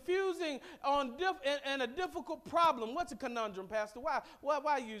it's confusing and a difficult problem. What's a conundrum, Pastor? Why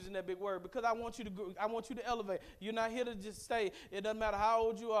are you using that big word? Because I want you to elevate. You're not here to just stay. It doesn't matter how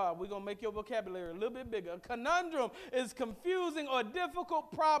old you are. We're going to make your vocabulary a little bit bigger. A conundrum is confusing or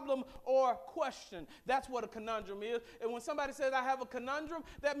difficult problem or question. That's what a conundrum is. And when somebody says I have a conundrum,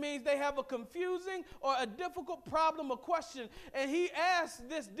 that means they have a confusing or a difficult problem or question. And he asks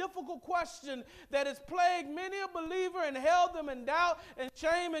this difficult question that has plagued many a believer and held them in doubt and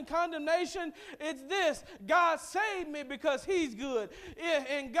shame and condemnation. It's this: God saved me because he's good,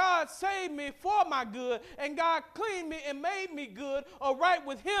 and God saved me for my good, and God cleaned me and made me good or right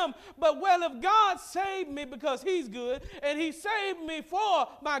with him. But well, if God saved me because he's good, and he saved me for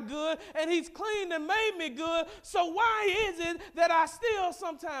my good, and he's cleaned and made me good, so why is it that I still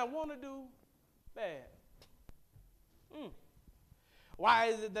sometimes want to do bad? Why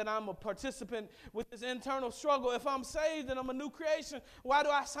is it that I'm a participant with this internal struggle? If I'm saved and I'm a new creation, why do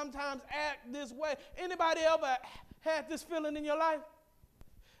I sometimes act this way? Anybody ever had this feeling in your life?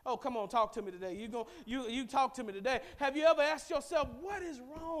 Oh, come on, talk to me today. You talk to me today. Have you ever asked yourself, what is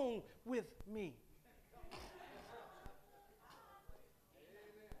wrong with me?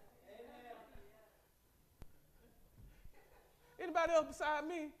 Anybody else beside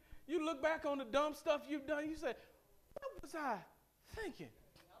me? You look back on the dumb stuff you've done, you say, what was I thinking?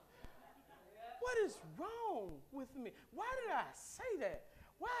 What is wrong with me? Why did I say that?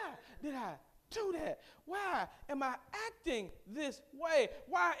 Why did I do that? Why am I acting this way?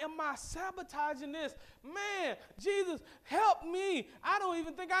 Why am I sabotaging this? Man, Jesus, help me. I don't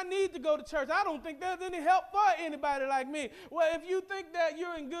even think I need to go to church. I don't think there's any help for anybody like me. Well, if you think that,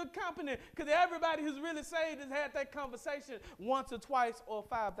 you're in good company, because everybody who's really saved has had that conversation once or twice or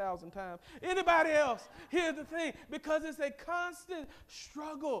 5,000 times. Anybody else? Here's the thing, because it's a constant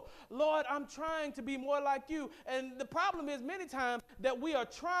struggle. Lord, I'm trying to be more like you. And the problem is many times that we are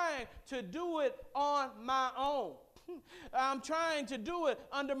trying to do it on my own. I'm trying to do it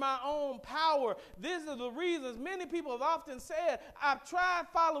under my own power. These are the reasons many people have often said, I've tried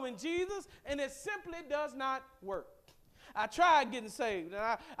following Jesus and it simply does not work. I tried getting saved,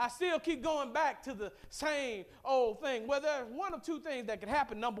 and I still keep going back to the same old thing. Well, there's one of two things that could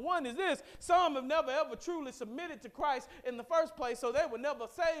happen. Number one is this: some have never ever truly submitted to Christ in the first place, so they were never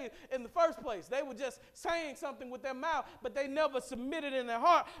saved in the first place. They were just saying something with their mouth, but they never submitted in their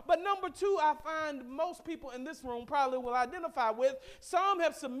heart. But number two, I find most people in this room probably will identify with: some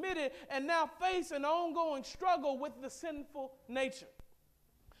have submitted and now face an ongoing struggle with the sinful nature,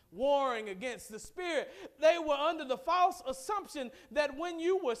 warring against the Spirit. They were under the false assumption that when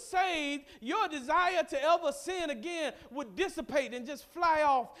you were saved, your desire to ever sin again would dissipate and just fly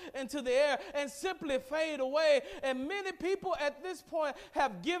off into the air and simply fade away. And many people at this point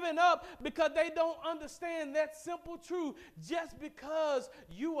have given up because they don't understand that simple truth. Just because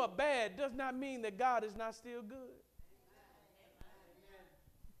you are bad does not mean that God is not still good.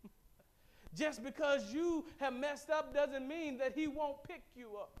 Just because you have messed up doesn't mean that he won't pick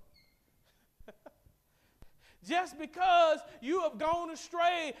you up. Just because you have gone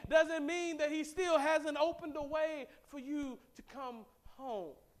astray doesn't mean that he still hasn't opened a way for you to come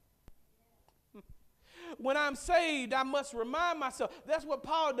home. When I'm saved, I must remind myself. That's what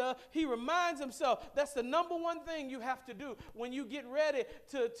Paul does. He reminds himself. That's the number one thing you have to do when you get ready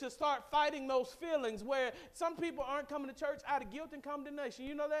to start fighting those feelings where some people aren't coming to church out of guilt and condemnation.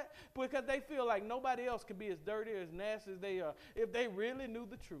 You know that? Because they feel like nobody else can be as dirty or as nasty as they are if they really knew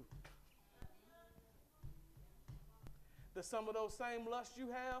the truth. That some of those same lusts you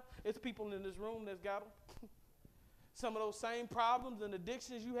have, it's people in this room that's got them. Some of those same problems and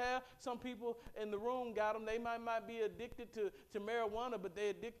addictions you have, some people in the room got them. They might be addicted to marijuana, but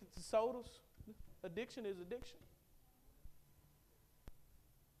they're addicted to sodas. Addiction is addiction.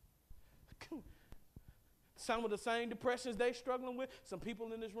 Some of the same depressions they're struggling with, some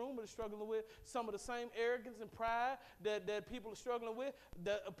people in this room are struggling with some of the same arrogance and pride that people are struggling with,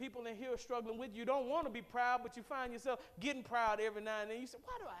 that people in here are struggling with. You don't want to be proud, but you find yourself getting proud every now and then. You say,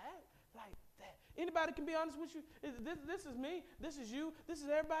 why do I act like that? Anybody can be honest with you. This is me, this is you, this is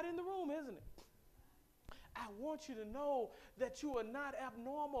everybody in the room, isn't it? I want you to know that you are not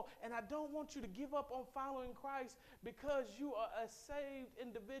abnormal, and I don't want you to give up on following Christ because you are a saved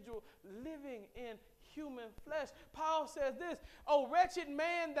individual living in human flesh. Paul says this, "O wretched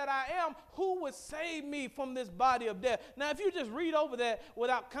man that I am, who would save me from this body of death?" Now, if you just read over that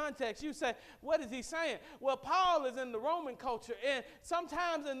without context, you say, what is he saying? Well, Paul is in the Roman culture, and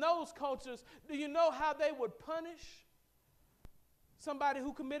sometimes in those cultures, do you know how they would punish somebody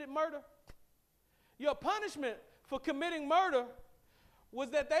who committed murder? Your punishment for committing murder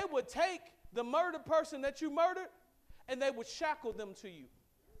was that they would take the murdered person that you murdered and they would shackle them to you.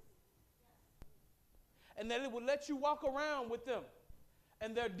 And then it would let you walk around with them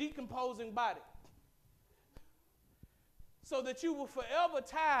and their decomposing body so that you were forever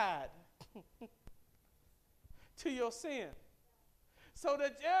tied to your sin. So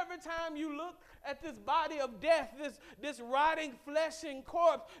that every time you look at this body of death, this rotting flesh and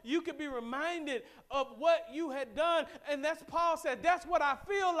corpse, you could be reminded of what you had done. And that's Paul said, that's what I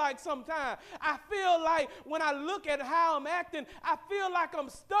feel like sometimes. I feel like when I look at how I'm acting, I feel like I'm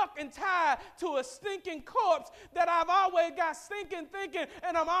stuck and tied to a stinking corpse that I've always got stinking thinking,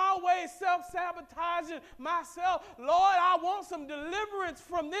 and I'm always self-sabotaging myself. Lord, I want some deliverance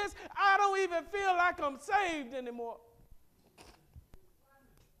from this. I don't even feel like I'm saved anymore.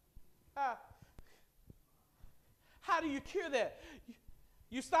 How do you cure that?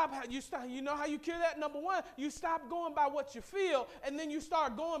 You know how you cure that? Number one, you stop going by what you feel, and then you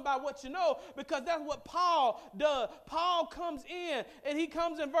start going by what you know, because that's what Paul does. Paul comes in, and he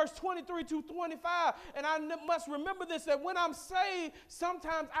comes in verse 23 to 25, and I must remember this, that when I'm saved,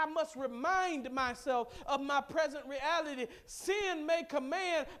 sometimes I must remind myself of my present reality. Sin may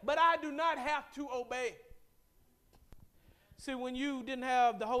command, but I do not have to obey. See, when you didn't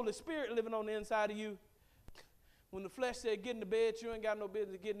have the Holy Spirit living on the inside of you, when the flesh said get in the bed, you ain't got no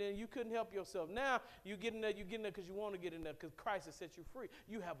business getting in, you couldn't help yourself. Now you get in there because you want to get in there because Christ has set you free.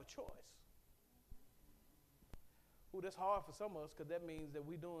 You have a choice. Ooh, that's hard for some of us because that means that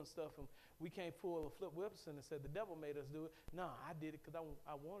we doing stuff and we can't pull a Flip Wilson and say the devil made us do it. No, I did it because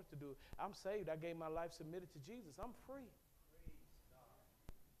I wanted to do it. I'm saved. I gave my life submitted to Jesus. I'm free.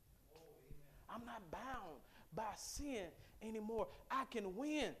 I'm not bound by sin anymore. I can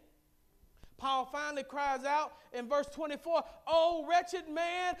win. Paul finally cries out in verse 24, "O wretched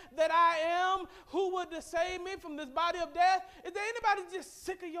man that I am, who would save me from this body of death?" Is there anybody just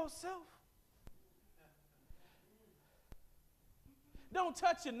sick of yourself? Don't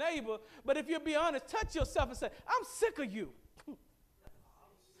touch your neighbor, but if you'll be honest, touch yourself and say, "I'm sick of you."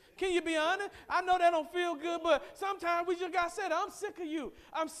 Can you be honest? I know that don't feel good, but sometimes we just got to say, "I'm sick of you.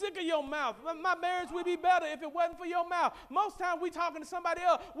 I'm sick of your mouth. My marriage would be better if it wasn't for your mouth." Most times we talking to somebody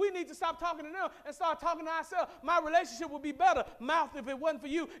else. We need to stop talking to them and start talking to ourselves. My relationship would be better, mouth, if it wasn't for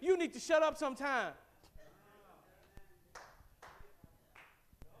you. You need to shut up sometime.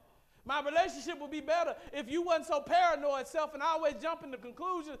 My relationship would be better if you wasn't so paranoid self and always jumping to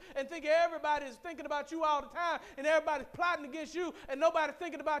conclusions and thinking everybody is thinking about you all the time and everybody's plotting against you and nobody's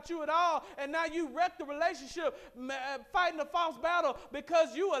thinking about you at all. And now you wreck the relationship fighting a false battle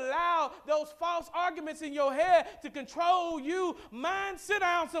because you allow those false arguments in your head to control you. Mine, sit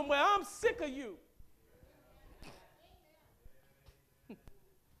down somewhere. I'm sick of you.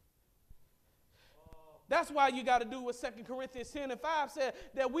 That's why you got to do what 2 Corinthians 10:5 said,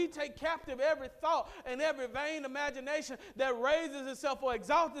 that we take captive every thought and every vain imagination that raises itself or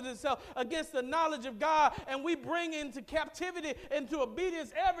exalts itself against the knowledge of God, and we bring into captivity, into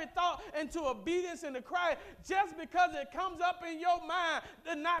obedience, every thought into obedience into Christ. Just because it comes up in your mind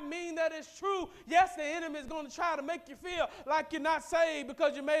does not mean that it's true. Yes, the enemy is going to try to make you feel like you're not saved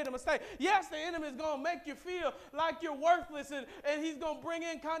because you made a mistake. Yes, the enemy is going to make you feel like you're worthless, and he's going to bring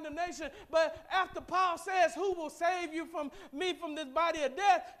in condemnation. But after Paul says, "Who will save you from me from this body of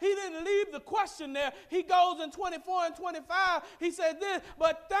death?" he didn't leave the question there. He goes in 24 and 25. He said this,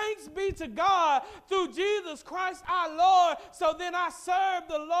 "But thanks be to God through Jesus Christ our Lord. So then I serve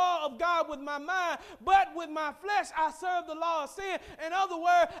the law of God with my mind, but with my flesh I serve the law of sin." In other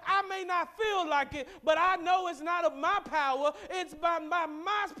words, I may not feel like it, but I know it's not of my power. It's by my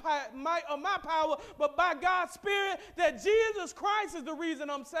might or my power, but by God's Spirit, that Jesus Christ is the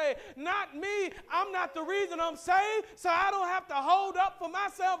reason I'm saved. Not me. I'm not not the reason I'm saved, so I don't have to hold up for my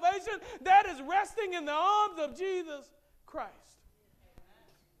salvation. That is resting in the arms of Jesus Christ.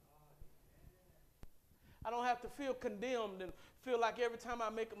 I don't have to feel condemned and feel like every time I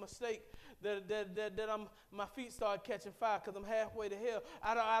make a mistake that my feet start catching fire because I'm halfway to hell.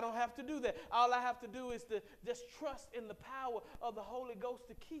 I don't have to do that. All I have to do is to just trust in the power of the Holy Ghost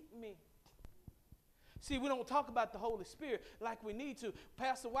to keep me. See, we don't talk about the Holy Spirit like we need to.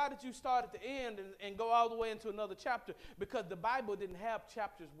 Pastor, why did you start at the end and go all the way into another chapter? Because the Bible didn't have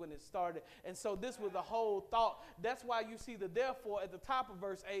chapters when it started. And so this was the whole thought. That's why you see the therefore at the top of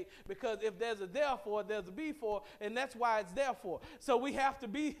verse 8. Because if there's a therefore, there's a before, and that's why it's therefore. So we have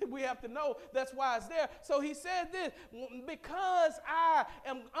to know that's why it's there. So he said this, because I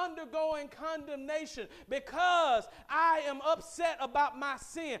am undergoing condemnation, because I am upset about my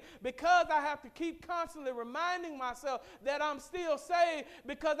sin, because I have to keep constantly reminding myself that I'm still saved,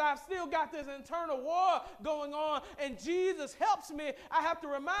 because I've still got this internal war going on, and Jesus helps me. I have to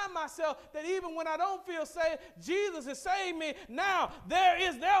remind myself that even when I don't feel saved, Jesus has saved me. Now, there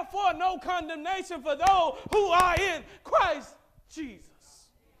is therefore no condemnation for those who are in Christ Jesus.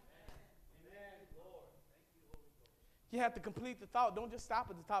 You have to complete the thought. Don't just stop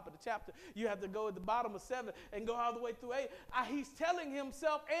at the top of the chapter. You have to go at the bottom of 7 and go all the way through 8. He's telling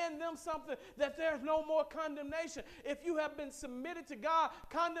himself and them something, that there's no more condemnation. If you have been submitted to God,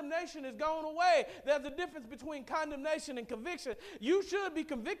 condemnation is gone away. There's a difference between condemnation and conviction. You should be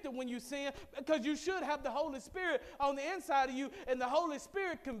convicted when you sin, because you should have the Holy Spirit on the inside of you, and the Holy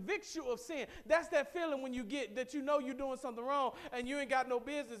Spirit convicts you of sin. That's that feeling when you get that you know you're doing something wrong and you ain't got no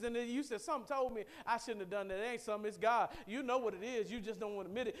business, and then you said, something told me I shouldn't have done that. It ain't something, it's God. You know what it is. You just don't want to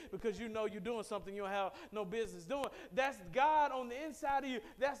admit it because you know you're doing something you don't have no business doing. That's God on the inside of you.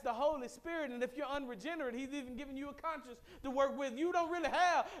 That's the Holy Spirit. And if you're unregenerate, he's even giving you a conscience to work with. You don't really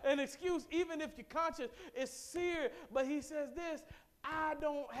have an excuse, even if your conscience is seared. But he says this, I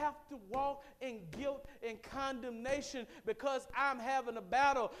don't have to walk in guilt and condemnation because I'm having a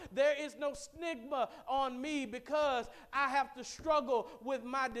battle. There is no stigma on me because I have to struggle with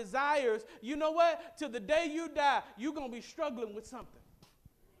my desires. You know what? Till the day you die, you're going to be struggling with something.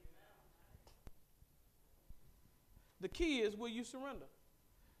 The key is, will you surrender?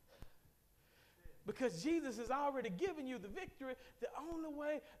 Because Jesus has already given you the victory. The only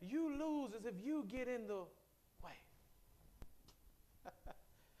way you lose is if you get in the way.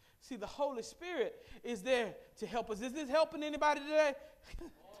 See, the Holy Spirit is there to help us. Is this helping anybody today?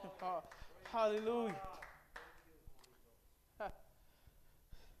 Oh, hallelujah.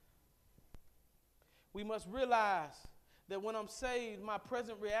 We must realize that when I'm saved, my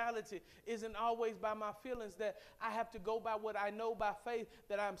present reality isn't always by my feelings, that I have to go by what I know by faith,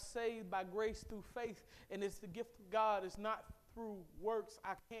 that I'm saved by grace through faith, and it's the gift of God. It's not through works.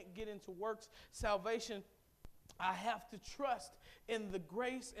 I can't get into works salvation. I have to trust in the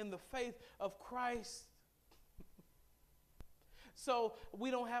grace and the faith of Christ. So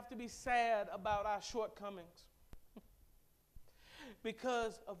we don't have to be sad about our shortcomings.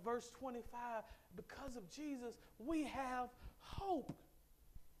 Because of verse 25, because of Jesus, we have hope.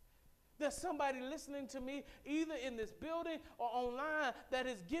 There's somebody listening to me, either in this building or online, that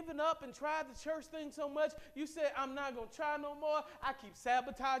has given up and tried the church thing so much. You say, I'm not going to try no more. I keep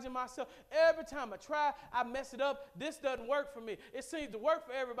sabotaging myself. Every time I try, I mess it up. This doesn't work for me. It seems to work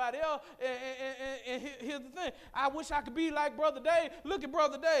for everybody else. And here's the thing. I wish I could be like Brother Dave. Look at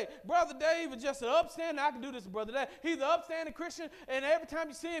Brother Dave. Brother Dave is just an upstanding. I can do this to Brother Dave. He's an upstanding Christian, and every time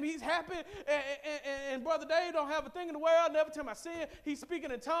you see him, he's happy. And Brother Dave don't have a thing in the world. And every time I see him, he's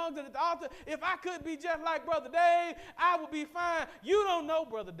speaking in tongues and at the altar. If I could be just like Brother Dave, I would be fine. You don't know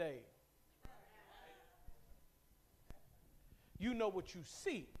Brother Dave. You know what you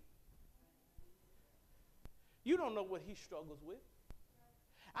see. You don't know what he struggles with.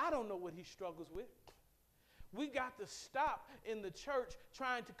 I don't know what he struggles with. We got to stop in the church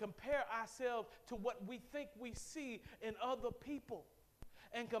trying to compare ourselves to what we think we see in other people,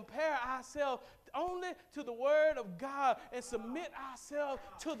 and compare ourselves only to the Word of God and submit ourselves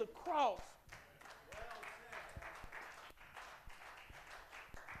to the cross.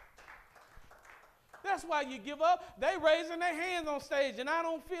 That's why you give up. They raising their hands on stage and I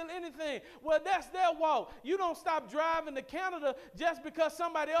don't feel anything. Well, that's their walk. You don't stop driving to Canada just because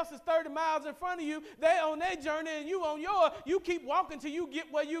somebody else is 30 miles in front of you. They on their journey and you on yours. You keep walking till you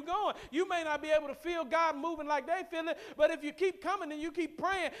get where you're going. You may not be able to feel God moving like they feel it, but if you keep coming and you keep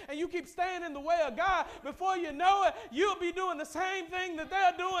praying and you keep staying in the way of God, before you know it, you'll be doing the same thing that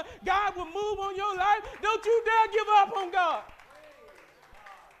they're doing. God will move on your life. Don't you dare give up on God.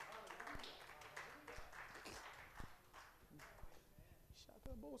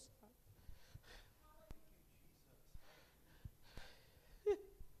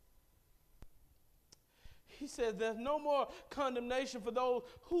 says there's no more condemnation for those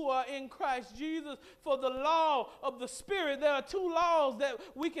who are in Christ Jesus. For the law of the Spirit, there are two laws that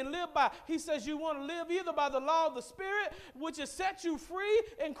we can live by. He says you want to live either by the law of the Spirit, which has set you free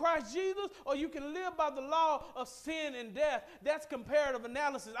in Christ Jesus, or you can live by the law of sin and death. That's comparative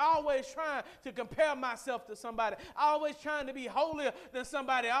analysis. Always trying to compare myself to somebody. Always trying to be holier than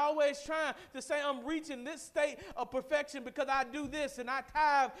somebody. Always trying to say I'm reaching this state of perfection because I do this and I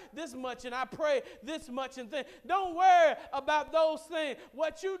tithe this much and I pray this much and things. Don't worry about those things.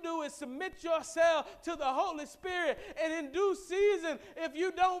 What you do is submit yourself to the Holy Spirit, and in due season, if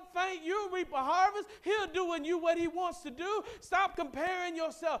you don't faint, you'll reap a harvest. He'll do in you what he wants to do. Stop comparing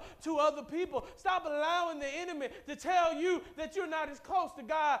yourself to other people. Stop allowing the enemy to tell you that you're not as close to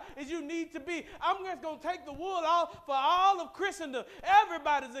God as you need to be. I'm just going to take the wool off for all of Christendom.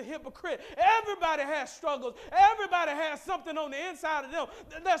 Everybody's a hypocrite. Everybody has struggles. Everybody has something on the inside of them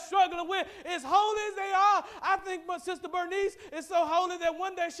that they're struggling with. As holy as they are, I think my Sister Bernice is so holy that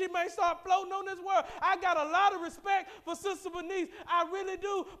one day she may start floating on this world. I got a lot of respect for Sister Bernice. I really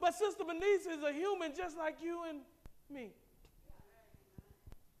do. But Sister Bernice is a human just like you and me.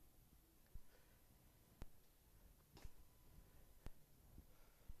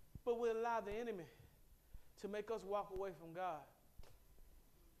 But we allow the enemy to make us walk away from God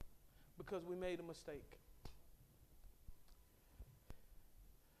because we made a mistake.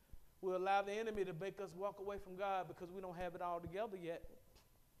 We allow the enemy to make us walk away from God because we don't have it all together yet.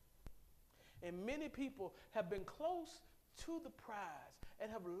 And many people have been close to the prize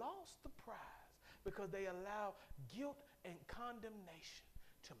and have lost the prize because they allow guilt and condemnation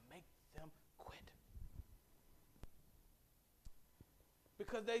to make them quit.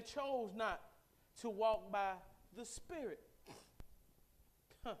 Because they chose not to walk by the Spirit.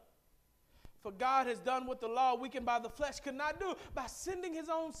 For God has done what the law, weakened by the flesh, could not do by sending his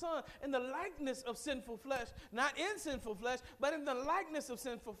own Son in the likeness of sinful flesh, not in sinful flesh, but in the likeness of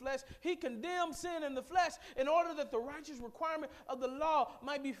sinful flesh. He condemned sin in the flesh in order that the righteous requirement of the law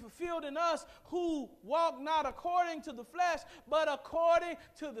might be fulfilled in us who walk not according to the flesh, but according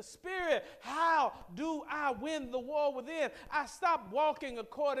to the Spirit. How do I win the war within? I stop walking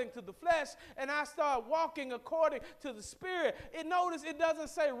according to the flesh and I start walking according to the Spirit. And notice it doesn't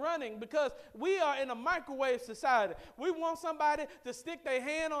say running, because we are in a microwave society. We want somebody to stick their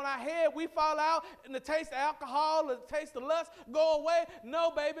hand on our head. We fall out and the taste of alcohol or the taste of lust go away.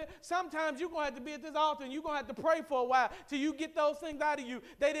 No, baby. Sometimes you're going to have to be at this altar and you're going to have to pray for a while till you get those things out of you.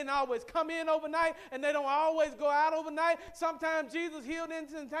 They didn't always come in overnight and they don't always go out overnight. Sometimes Jesus healed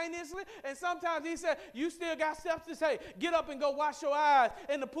instantaneously, and sometimes he said, you still got stuff to say. Get up and go wash your eyes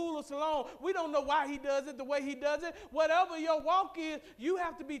in the pool of Siloam. We don't know why he does it the way he does it. Whatever your walk is, you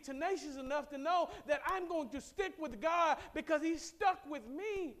have to be tenacious enough to know that I'm going to stick with God because he's stuck with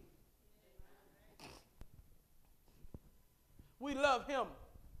me. We love him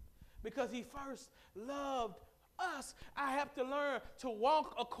because he first loved us. I have to learn to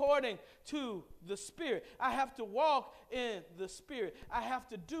walk according to the Spirit. I have to walk in the Spirit. I have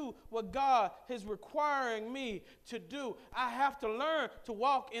to do what God is requiring me to do. I have to learn to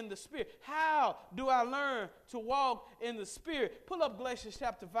walk in the Spirit. How do I learn to walk in the Spirit? Pull up Galatians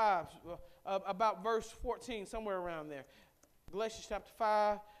chapter 5, about verse 14, somewhere around there. Galatians chapter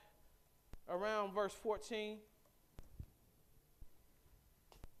 5, around verse 14.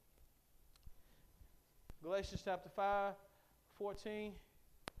 Galatians chapter 5, 14.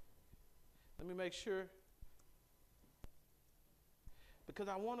 Let me make sure, because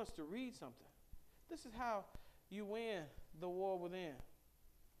I want us to read something. This is how you win the war within.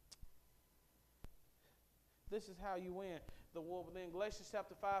 This is how you win the war within. Galatians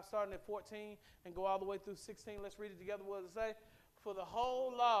chapter 5, starting at 14 and go all the way through 16. Let's read it together. What does it say? For the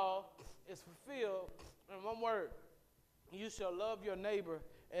whole law is fulfilled in one word. You shall love your neighbor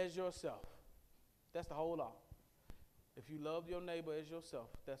as yourself. That's the whole law. If you love your neighbor as yourself,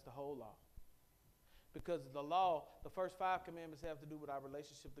 that's the whole law. Because the law, the first 5 commandments have to do with our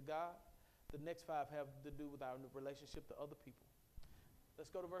relationship to God. The next 5 have to do with our relationship to other people. Let's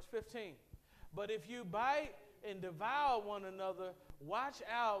go to verse 15. But if you bite and devour one another, watch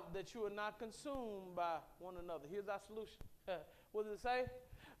out that you are not consumed by one another. Here's our solution. What does it say?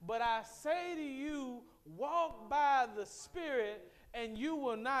 But I say to you, walk by the Spirit, and you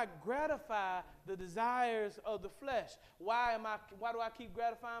will not gratify the desires of the flesh. Why do I keep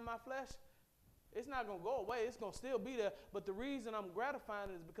gratifying my flesh? It's not going to go away. It's going to still be there. But the reason I'm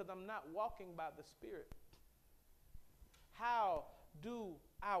gratifying it is because I'm not walking by the Spirit. How do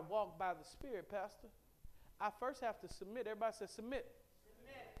I walk by the Spirit, Pastor? I first have to submit. Everybody says submit.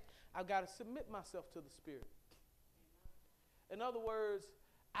 Submit. I've got to submit myself to the Spirit. In other words,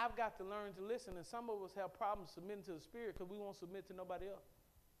 I've got to learn to listen, and some of us have problems submitting to the Spirit because we won't submit to nobody else.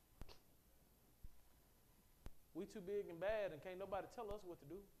 We too big and bad, and can't nobody tell us what to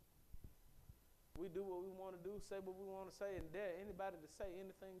do. We do what we want to do, say what we want to say, and dare anybody to say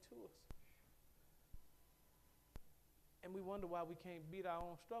anything to us. And we wonder why we can't beat our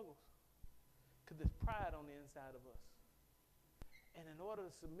own struggles, because there's pride on the inside of us. And in order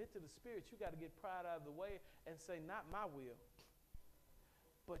to submit to the Spirit, you got to get pride out of the way and say, not my will,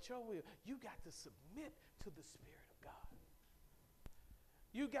 but your will. You got to submit to the Spirit of God.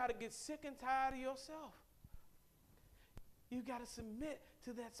 You got to get sick and tired of yourself. You got to submit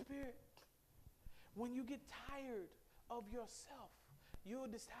to that Spirit. When you get tired of yourself, you'll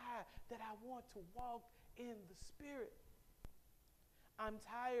decide that I want to walk in the Spirit. I'm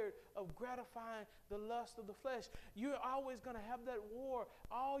tired of gratifying the lust of the flesh. You're always going to have that war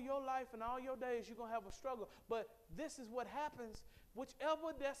all your life and all your days. You're going to have a struggle. But this is what happens.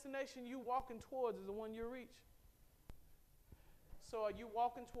 Whichever destination you're walking towards is the one you reach. So are you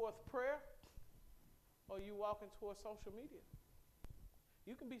walking towards prayer, or are you walking towards social media?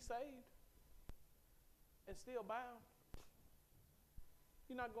 You can be saved and still bound.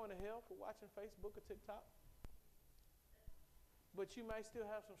 You're not going to hell for watching Facebook or TikTok. But you may still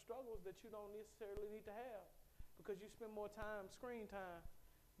have some struggles that you don't necessarily need to have, because you spend more time, screen time,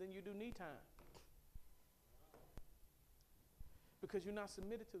 than you do me time. Because you're not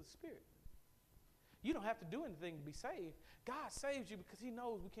submitted to the Spirit. You don't have to do anything to be saved. God saves you because he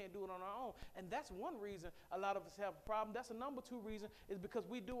knows we can't do it on our own. And that's one reason a lot of us have a problem. That's a number two reason, is because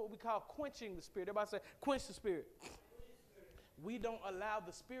we do what we call quenching the Spirit. Everybody say, quench the Spirit. We don't allow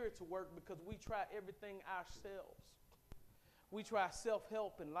the Spirit to work because we try everything ourselves. We try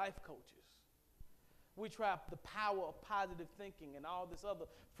self-help and life coaches. We try the power of positive thinking and all this other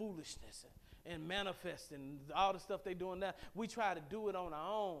foolishness and manifesting, all the stuff they're doing now. We try to do it on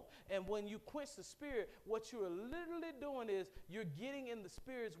our own. And when you quench the Spirit, what you're literally doing is you're getting in the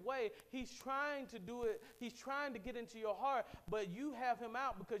Spirit's way. He's trying to do it. He's trying to get into your heart, but you have him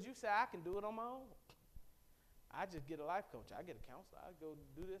out because you say, I can do it on my own. I just get a life coach. I get a counselor. I go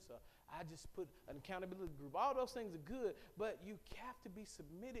do this. Or I just put an accountability group. All those things are good, but you have to be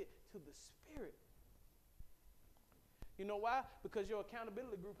submitted to the Spirit. You know why? Because your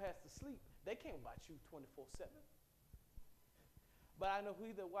accountability group has to sleep. They can't watch you 24/7. But I know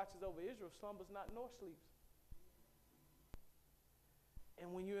he that watches over Israel slumbers not nor sleeps.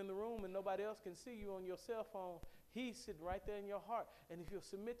 And when you're in the room and nobody else can see you on your cell phone, he's sitting right there in your heart. And if you'll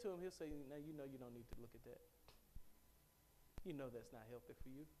submit to him, he'll say, now you know you don't need to look at that. You know that's not healthy for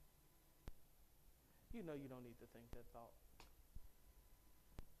you. You know you don't need to think that thought.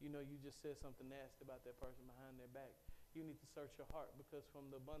 You know you just said something nasty about that person behind their back. You need to search your heart, because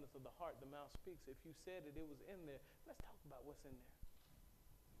from the abundance of the heart, the mouth speaks. If you said it was in there. Let's talk about what's in there.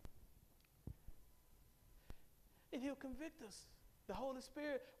 And he'll convict us. The Holy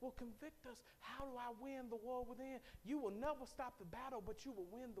Spirit will convict us. How do I win the war within? You will never stop the battle, but you will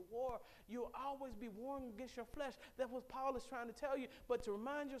win the war. You'll always be warring against your flesh. That's what Paul is trying to tell you. But to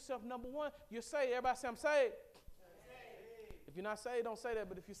remind yourself, number one, you're saved. Everybody say, I'm saved. If you're not saved, don't say that.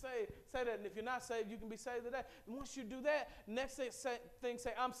 But if you're saved, say that. And if you're not saved, you can be saved today. And once you do that, next thing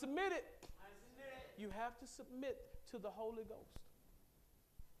say, I'm submitted. I'm submitted. You have to submit to the Holy Ghost.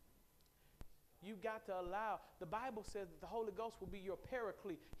 You got to allow. The Bible says that the Holy Ghost will be your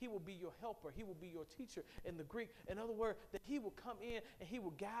paraclete. He will be your helper. He will be your teacher in the Greek. In other words, that he will come in and he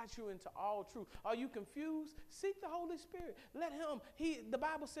will guide you into all truth. Are you confused? Seek the Holy Spirit. Let him. The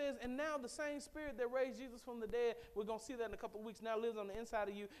Bible says, and now the same Spirit that raised Jesus from the dead, we're going to see that in a couple of weeks, now lives on the inside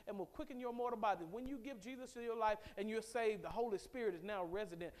of you and will quicken your mortal body. When you give Jesus to your life and you're saved, the Holy Spirit is now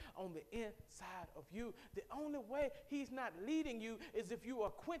resident on the inside of you. The only way he's not leading you is if you are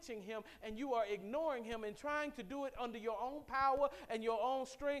quenching him and you are ignoring him and trying to do it under your own power and your own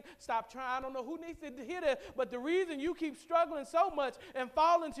strength. Stop trying. I don't know who needs to hear that, but the reason you keep struggling so much and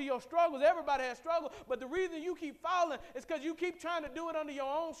fall into your struggles, everybody has struggled, but the reason you keep falling is because you keep trying to do it under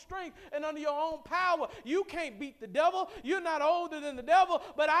your own strength and under your own power. You can't beat the devil. You're not older than the devil,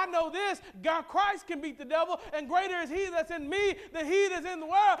 but I know this, God, Christ can beat the devil, and greater is he that's in me than he that's in the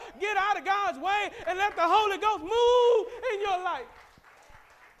world. Get out of God's way and let the Holy Ghost move in your life.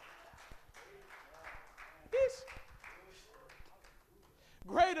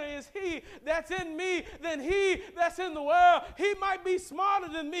 Greater is he that's in me than he that's in the world. He might be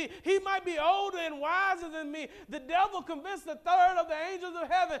smarter than me. He might be older and wiser than me. The devil convinced a third of the angels of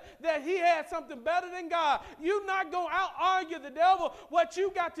heaven that he had something better than God. You're not going to out-argue the devil. What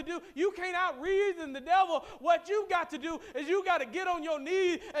you got to do, you can't out-reason the devil. What you got to do is you got to get on your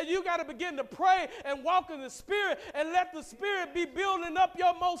knees and you got to begin to pray and walk in the Spirit and let the Spirit be building up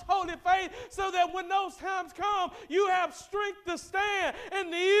your most holy faith so that when those times come, you have strength to stand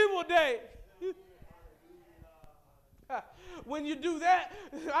in the evil day. When you do that,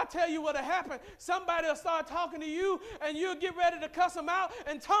 I tell you what'll happen. Somebody will start talking to you, and you'll get ready to cuss them out,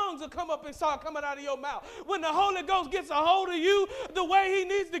 and tongues will come up and start coming out of your mouth. When the Holy Ghost gets a hold of you, the way he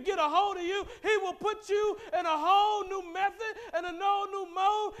needs to get a hold of you, he will put you in a whole new method and a whole new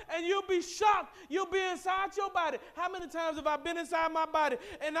mode, and you'll be shocked. You'll be inside your body. How many times have I been inside my body,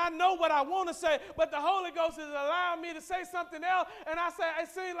 and I know what I want to say, but the Holy Ghost is allowing me to say something else, and I say, it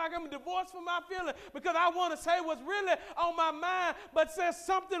seems like I'm divorced from my feeling because I want to say what's really on my mind, but says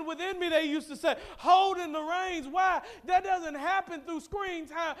something within me, they used to say, holding the reins. Why? That doesn't happen through screen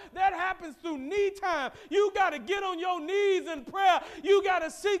time. That happens through knee time. You got to get on your knees in prayer. You got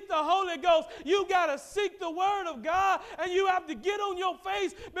to seek the Holy Ghost. You got to seek the Word of God, and you have to get on your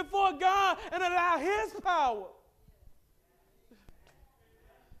face before God and allow His power.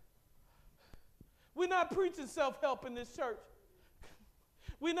 We're not preaching self-help in this church.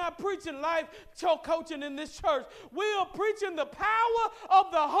 We're not preaching life coaching in this church. We are preaching the power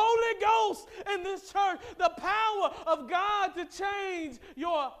of the Holy Ghost in this church. The power of God to change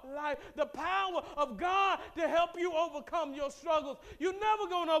your life. The power of God to help you overcome your struggles. You're never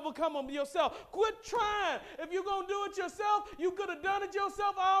going to overcome them yourself. Quit trying. If you're going to do it yourself, you could have done it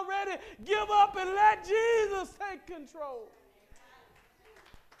yourself already. Give up and let Jesus take control.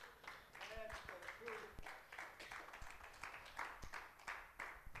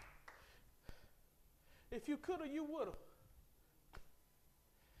 If you could have, you would have.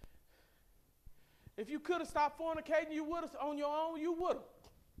 If you could have stopped fornicating, you would have. On your own, you would have.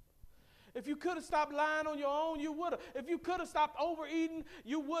 If you could have stopped lying on your own, you would have. If you could have stopped overeating,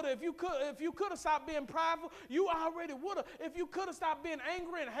 you would have. If you could have stopped being prideful, you already would have. If you could have stopped being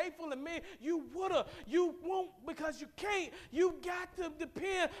angry and hateful and mean, you would have. You won't because you can't. You got to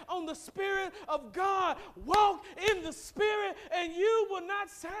depend on the Spirit of God. Walk in the Spirit, and you will not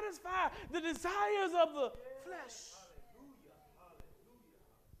satisfy the desires of the flesh.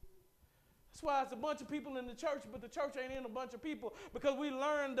 That's why it's a bunch of people in the church, but the church ain't in a bunch of people because we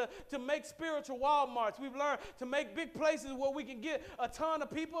learned to make spiritual Walmarts. We've learned to make big places where we can get a ton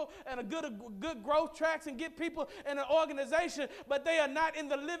of people and a good growth tracks and get people in an organization, but they are not in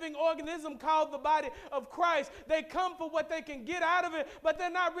the living organism called the body of Christ. They come for what they can get out of it, but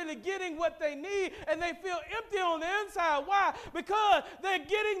they're not really getting what they need, and they feel empty on the inside. Why? Because they're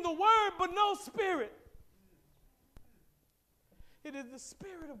getting the word, but no spirit. It is the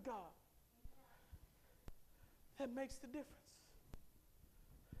Spirit of God that makes the difference.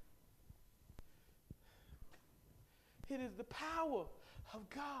 It is the power of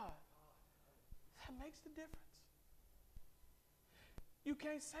God that makes the difference. You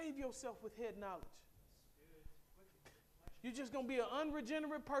can't save yourself with head knowledge. You're just going to be an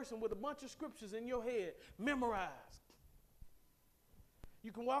unregenerate person with a bunch of scriptures in your head, memorized.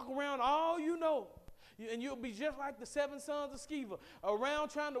 You can walk around all you know. And you'll be just like the 7 sons of Sceva, around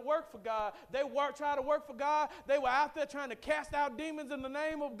trying to work for God. They try to work for God. They were out there trying to cast out demons in the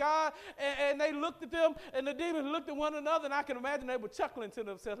name of God. And they looked at them, and the demons looked at one another, and I can imagine they were chuckling to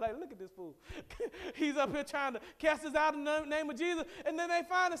themselves, like, look at this fool. He's up here trying to cast us out in the name of Jesus. And then they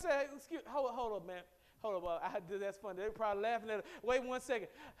finally say, hold up, man. Hold up, that's funny. They were probably laughing at it. Wait 1 second.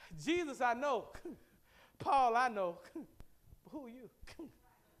 Jesus, I know. Paul, I know. But who are you?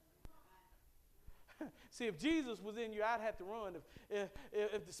 See, if Jesus was in you, I'd have to run.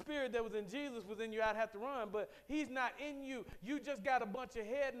 If the Spirit that was in Jesus was in you, I'd have to run. But He's not in you. You just got a bunch of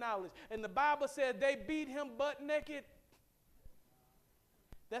head knowledge. And the Bible said they beat Him butt naked.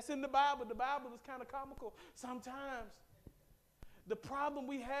 That's in the Bible. The Bible is kind of comical sometimes. The problem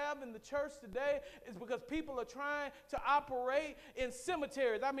we have in the church today is because people are trying to operate in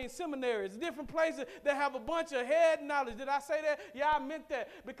cemeteries. I mean seminaries, different places that have a bunch of head knowledge. Did I say that? Yeah, I meant that.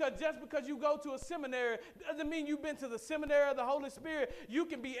 Because just because you go to a seminary doesn't mean you've been to the seminary of the Holy Spirit. You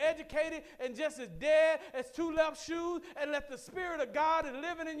can be educated and just as dead as 2 left shoes and let the Spirit of God is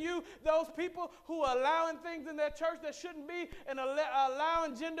living in you. Those people who are allowing things in their church that shouldn't be and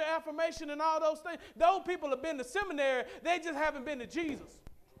allowing gender affirmation and all those things, those people have been to seminary. They just haven't been to Jesus.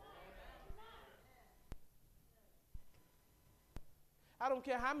 I don't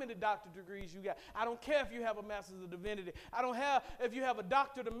care how many doctorate degrees you got. I don't care if you have a master's of divinity. I don't care if you have a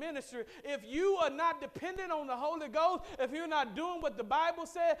doctorate of ministry. If you are not dependent on the Holy Ghost, if you're not doing what the Bible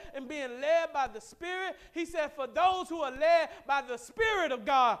said and being led by the Spirit, he said, for those who are led by the Spirit of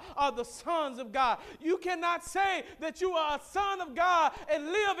God are the sons of God. You cannot say that you are a son of God and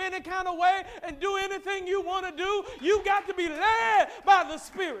live any kind of way and do anything you want to do. You got to be led by the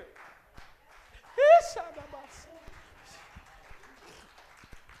Spirit.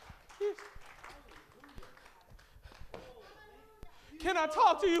 Can I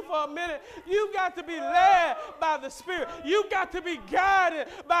talk to you for a minute? You got to be led by the Spirit. You got to be guided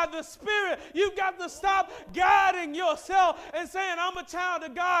by the Spirit. You got to stop guiding yourself and saying, I'm a child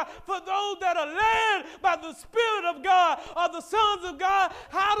of God. For those that are led by the Spirit of God are the sons of God.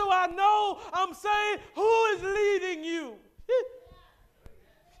 How do I know I'm saying, who is leading you?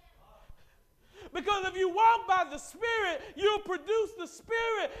 Because if you walk by the Spirit, you'll produce the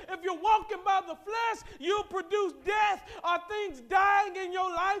Spirit. If you're walking by the flesh, you'll produce death. Are things dying in your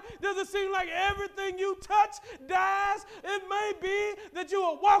life? Does it seem like everything you touch dies? It may be that you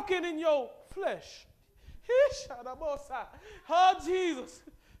are walking in your flesh. Oh, Jesus.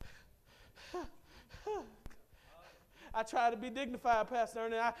 I try to be dignified, Pastor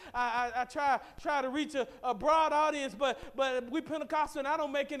Ernie. I try to reach a broad audience, but we Pentecostal, and I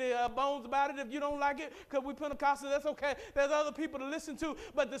don't make any bones about it. If you don't like it, because we Pentecostal, that's okay. There's other people to listen to,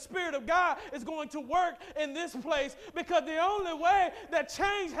 but the Spirit of God is going to work in this place, because the only way that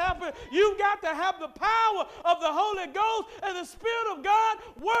change happens, you've got to have the power of the Holy Ghost and the Spirit of God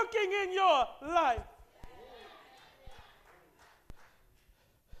working in your life.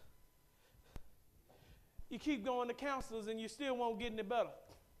 You keep going to counselors and you still won't get any better.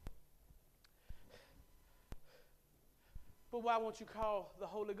 But why won't you call the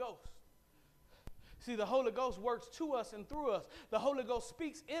Holy Ghost? See, the Holy Ghost works to us and through us. The Holy Ghost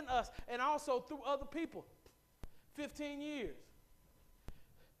speaks in us and also through other people. 15 years.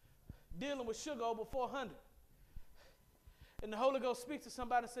 Dealing with sugar over 400. And the Holy Ghost speaks to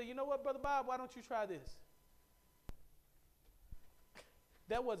somebody and says, you know what, Brother Bob, why don't you try this?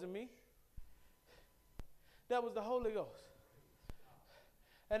 That wasn't me. That was the Holy Ghost.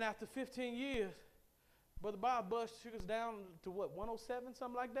 And after 15 years, Brother Bob buzzed sugars down to what, 107,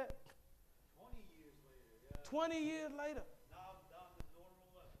 something like that? 20 years later. Yeah. 20 years later. Down to normal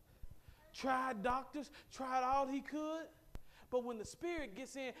level. Tried doctors, tried all he could. But when the Spirit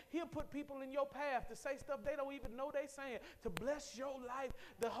gets in, he'll put people in your path to say stuff they don't even know they're saying, to bless your life.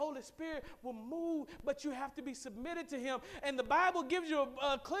 The Holy Spirit will move, but you have to be submitted to him. And the Bible gives you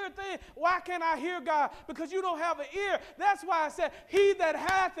a clear thing. Why can't I hear God? Because you don't have an ear. That's why I said, he that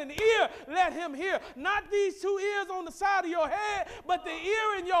hath an ear, let him hear. Not these two ears on the side of your head, but the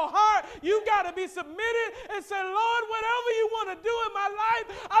ear in your heart. You got to be submitted and say, Lord, whatever you want to do in my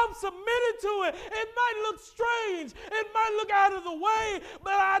life, I'm submitted to it. It might look strange. It might look out of the way,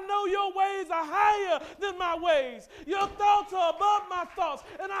 but I know your ways are higher than my ways. Your thoughts are above my thoughts,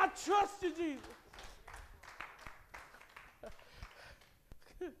 and I trust you, Jesus.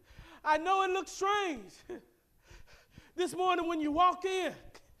 I know it looks strange this morning when you walk in,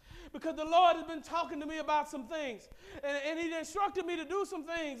 because the Lord has been talking to me about some things, and he instructed me to do some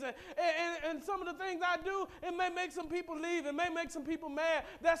things, and some of the things I do, it may make some people leave, it may make some people mad.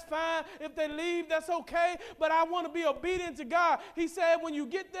 That's fine. If they leave, that's okay, but I want to be obedient to God. He said, when you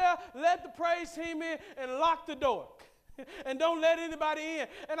get there, let the praise team in and lock the door. And don't let anybody in.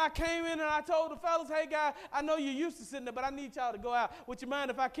 And I came in and I told the fellas, hey, guys, I know you're used to sitting there, but I need y'all to go out. Would you mind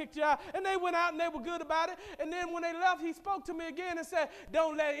if I kicked you out? And they went out and they were good about it. And then when they left, he spoke to me again and said,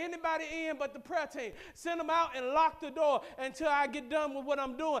 don't let anybody in but the prayer team. Send them out and lock the door until I get done with what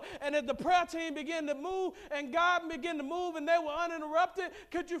I'm doing. And as the prayer team began to move and God began to move and they were uninterrupted,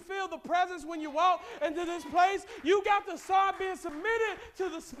 could you feel the presence when you walk into this place? You got to start being submitted to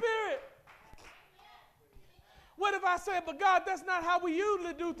the Spirit. What if I say, but God, that's not how we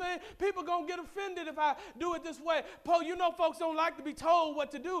usually do things. People going to get offended if I do it this way. Paul, you know folks don't like to be told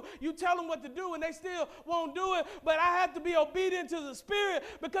what to do. You tell them what to do and they still won't do it. But I have to be obedient to the Spirit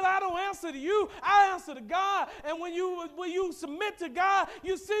because I don't answer to you. I answer to God. And when you submit to God,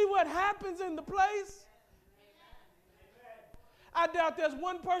 you see what happens in the place. I doubt there's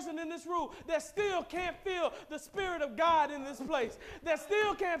one person in this room that still can't feel the Spirit of God in this place, that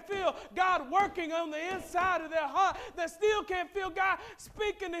still can't feel God working on the inside of their heart, that still can't feel God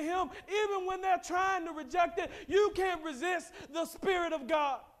speaking to him even when they're trying to reject it. You can't resist the Spirit of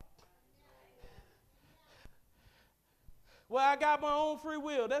God. Well, I got my own free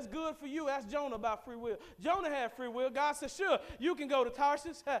will. That's good for you. Ask Jonah about free will. Jonah had free will. God said, sure, you can go to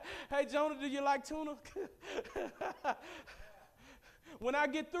Tarshish. Hey, Jonah, do you like tuna? When I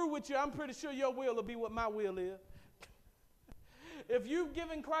get through with you, I'm pretty sure your will be what my will is. If you've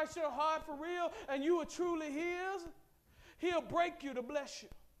given Christ your heart for real and you are truly his, he'll break you to bless you.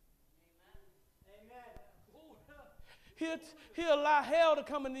 Amen. He'll allow hell to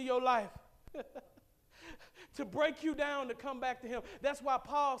come into your life. To break you down to come back to him. That's why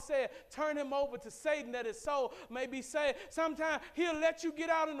Paul said, turn him over to Satan that his soul may be saved. Sometimes he'll let you get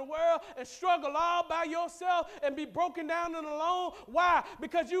out in the world and struggle all by yourself and be broken down and alone. Why?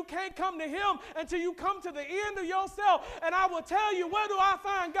 Because you can't come to him until you come to the end of yourself. And I will tell you, where do I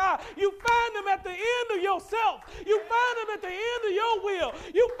find God? You find him at the end of yourself. You find him at the end of your will.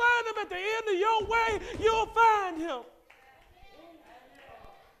 You find him at the end of your way. You'll find him.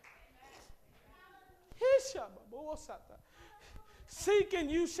 Seek and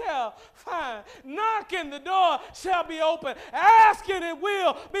you shall find. Knock and the door shall be open. Ask and it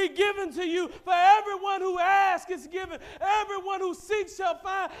will be given to you. For everyone who asks is given. Everyone who seeks shall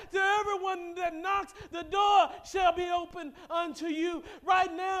find. To everyone that knocks, the door shall be open unto you.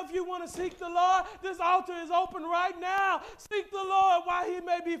 Right now, if you want to seek the Lord, this altar is open right now. Seek the Lord while he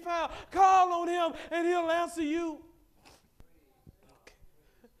may be found. Call on him and he'll answer you.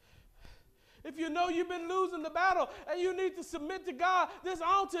 If you know you've been losing the battle and you need to submit to God, this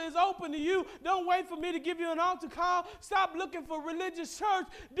altar is open to you. Don't wait for me to give you an altar call. Stop looking for religious church.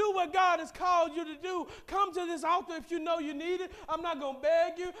 Do what God has called you to do. Come to this altar if you know you need it. I'm not going to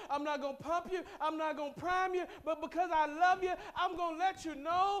beg you. I'm not going to pump you. I'm not going to prime you. But because I love you, I'm going to let you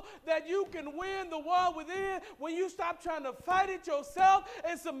know that you can win the war within when you stop trying to fight it yourself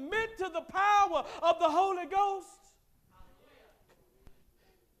and submit to the power of the Holy Ghost.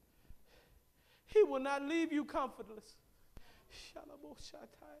 He will not leave you comfortless.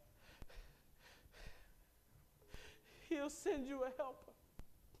 He'll send you a helper.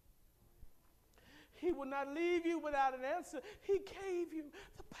 He will not leave you without an answer. He gave you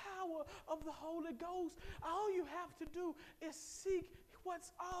the power of the Holy Ghost. All you have to do is seek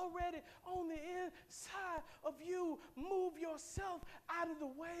what's already on the inside of you. Move yourself out of the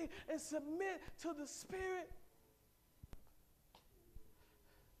way and submit to the Spirit.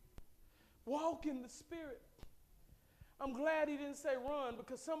 Walk in the Spirit. I'm glad he didn't say run,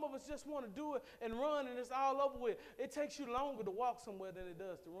 because some of us just want to do it and run and it's all over with. It takes you longer to walk somewhere than it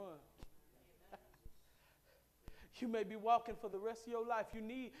does to run. You may be walking for the rest of your life. You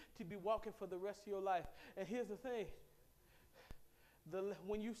need to be walking for the rest of your life. And here's the thing.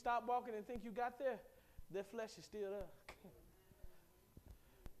 When you stop walking and think you got there, their flesh is still there.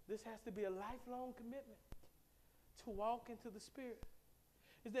 This has to be a lifelong commitment to walk into the Spirit.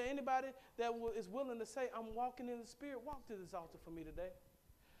 Is there anybody that is willing to say, I'm walking in the Spirit? Walk to this altar for me today.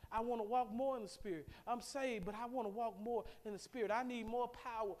 I want to walk more in the Spirit. I'm saved, but I want to walk more in the Spirit. I need more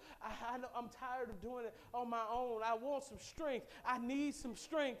power. I'm tired of doing it on my own. I want some strength. I need some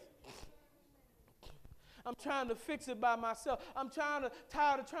strength. I'm trying to fix it by myself. I'm tired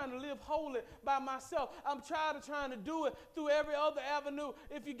of trying to live holy by myself. I'm tired of trying to do it through every other avenue.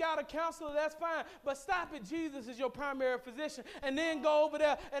 If you got a counselor, that's fine. But stop it. Jesus is your primary physician. And then go over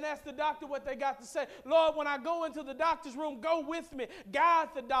there and ask the doctor what they got to say. Lord, when I go into the doctor's room, go with me. Guide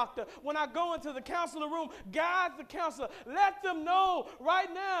the doctor. When I go into the counselor room, guide the counselor. Let them know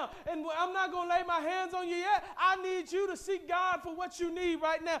right now. And I'm not going to lay my hands on you yet. I need you to seek God for what you need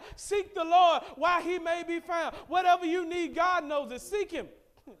right now. Seek the Lord while he may be found. Whatever you need, God knows it. Seek him.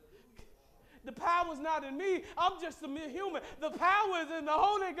 The power is not in me. I'm just a mere human. The power is in the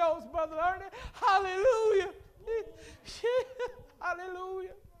Holy Ghost, Brother Ernie. Hallelujah.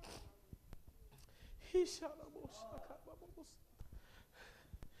 Hallelujah.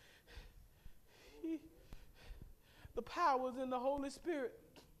 The power is in the Holy Spirit.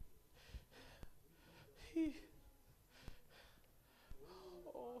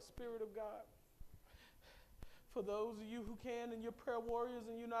 Oh, Spirit of God. For those of you who can and your prayer warriors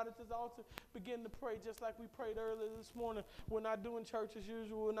and you're not at this altar, begin to pray just like we prayed earlier this morning. We're not doing church as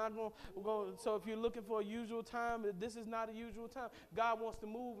usual. We're going. So if you're looking for a usual time, this is not a usual time. God wants to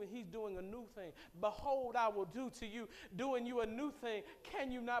move and he's doing a new thing. Behold, I will do to you, doing you a new thing.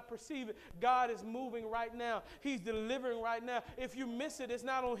 Can you not perceive it? God is moving right now. He's delivering right now. If you miss it, it's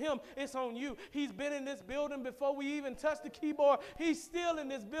not on him. It's on you. He's been in this building before we even touched the keyboard. He's still in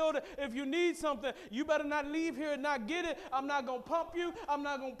this building. If you need something, you better not leave here and not get it. I'm not going to pump you. I'm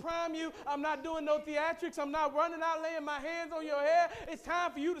not going to prime you. I'm not doing no theatrics. I'm not running out laying my hands on your head. It's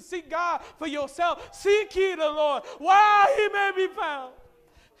time for you to seek God for yourself. Seek ye the Lord while he may be found.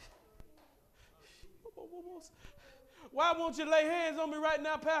 Why won't you lay hands on me right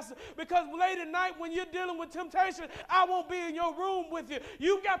now, Pastor? Because late at night when you're dealing with temptation, I won't be in your room with you.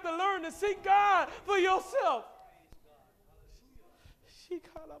 You got to learn to seek God for yourself.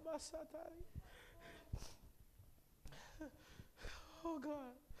 Oh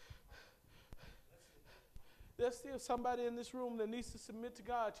God. There's still somebody in this room that needs to submit to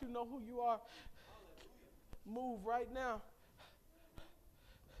God. You know who you are. Move right now.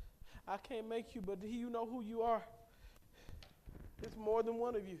 I can't make you, but you know who you are. It's more than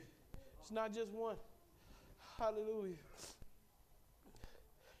one of you. It's not just one. Hallelujah.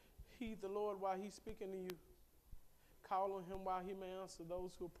 Heed the Lord while he's speaking to you. Call on him while he may answer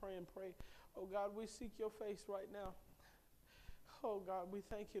those who pray and pray. Oh God, we seek your face right now. Oh God, we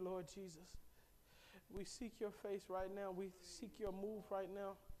thank you, Lord Jesus. We seek your face right now. We seek your move right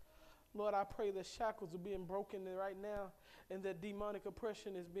now. Lord, I pray that shackles are being broken right now and that demonic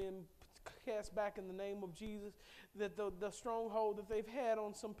oppression is being cast back in the name of Jesus, that the stronghold that they've had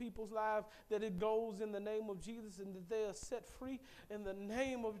on some people's lives, that it goes in the name of Jesus and that they are set free in the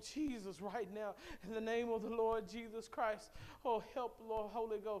name of Jesus right now, in the name of the Lord Jesus Christ. Oh, help, Lord,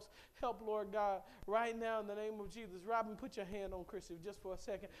 Holy Ghost. Help, Lord God, right now in the name of Jesus. Robin, put your hand on Chrissy just for a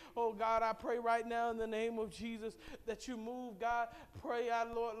second. Oh, God, I pray right now in the name of Jesus that you move, God. Pray,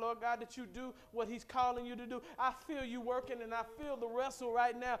 Lord God, that you do what he's calling you to do. I feel you working and I feel the wrestle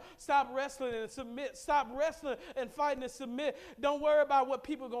right now. Stop wrestling and submit. Stop wrestling and fighting and submit. Don't worry about what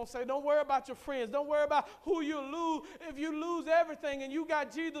people are going to say. Don't worry about your friends. Don't worry about who you lose. If you lose everything and you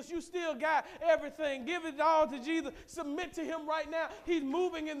got Jesus, you still got everything. Give it all to Jesus. Submit to him right now. He's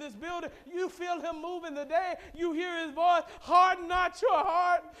moving in this building. You feel him moving today. You hear his voice. Harden not your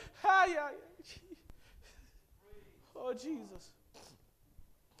heart. Oh, Jesus.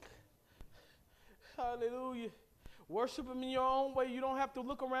 Hallelujah. Worship him in your own way. You don't have to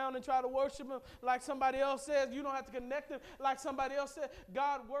look around and try to worship him like somebody else says. You don't have to connect him like somebody else said.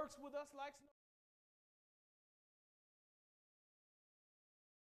 God works with us like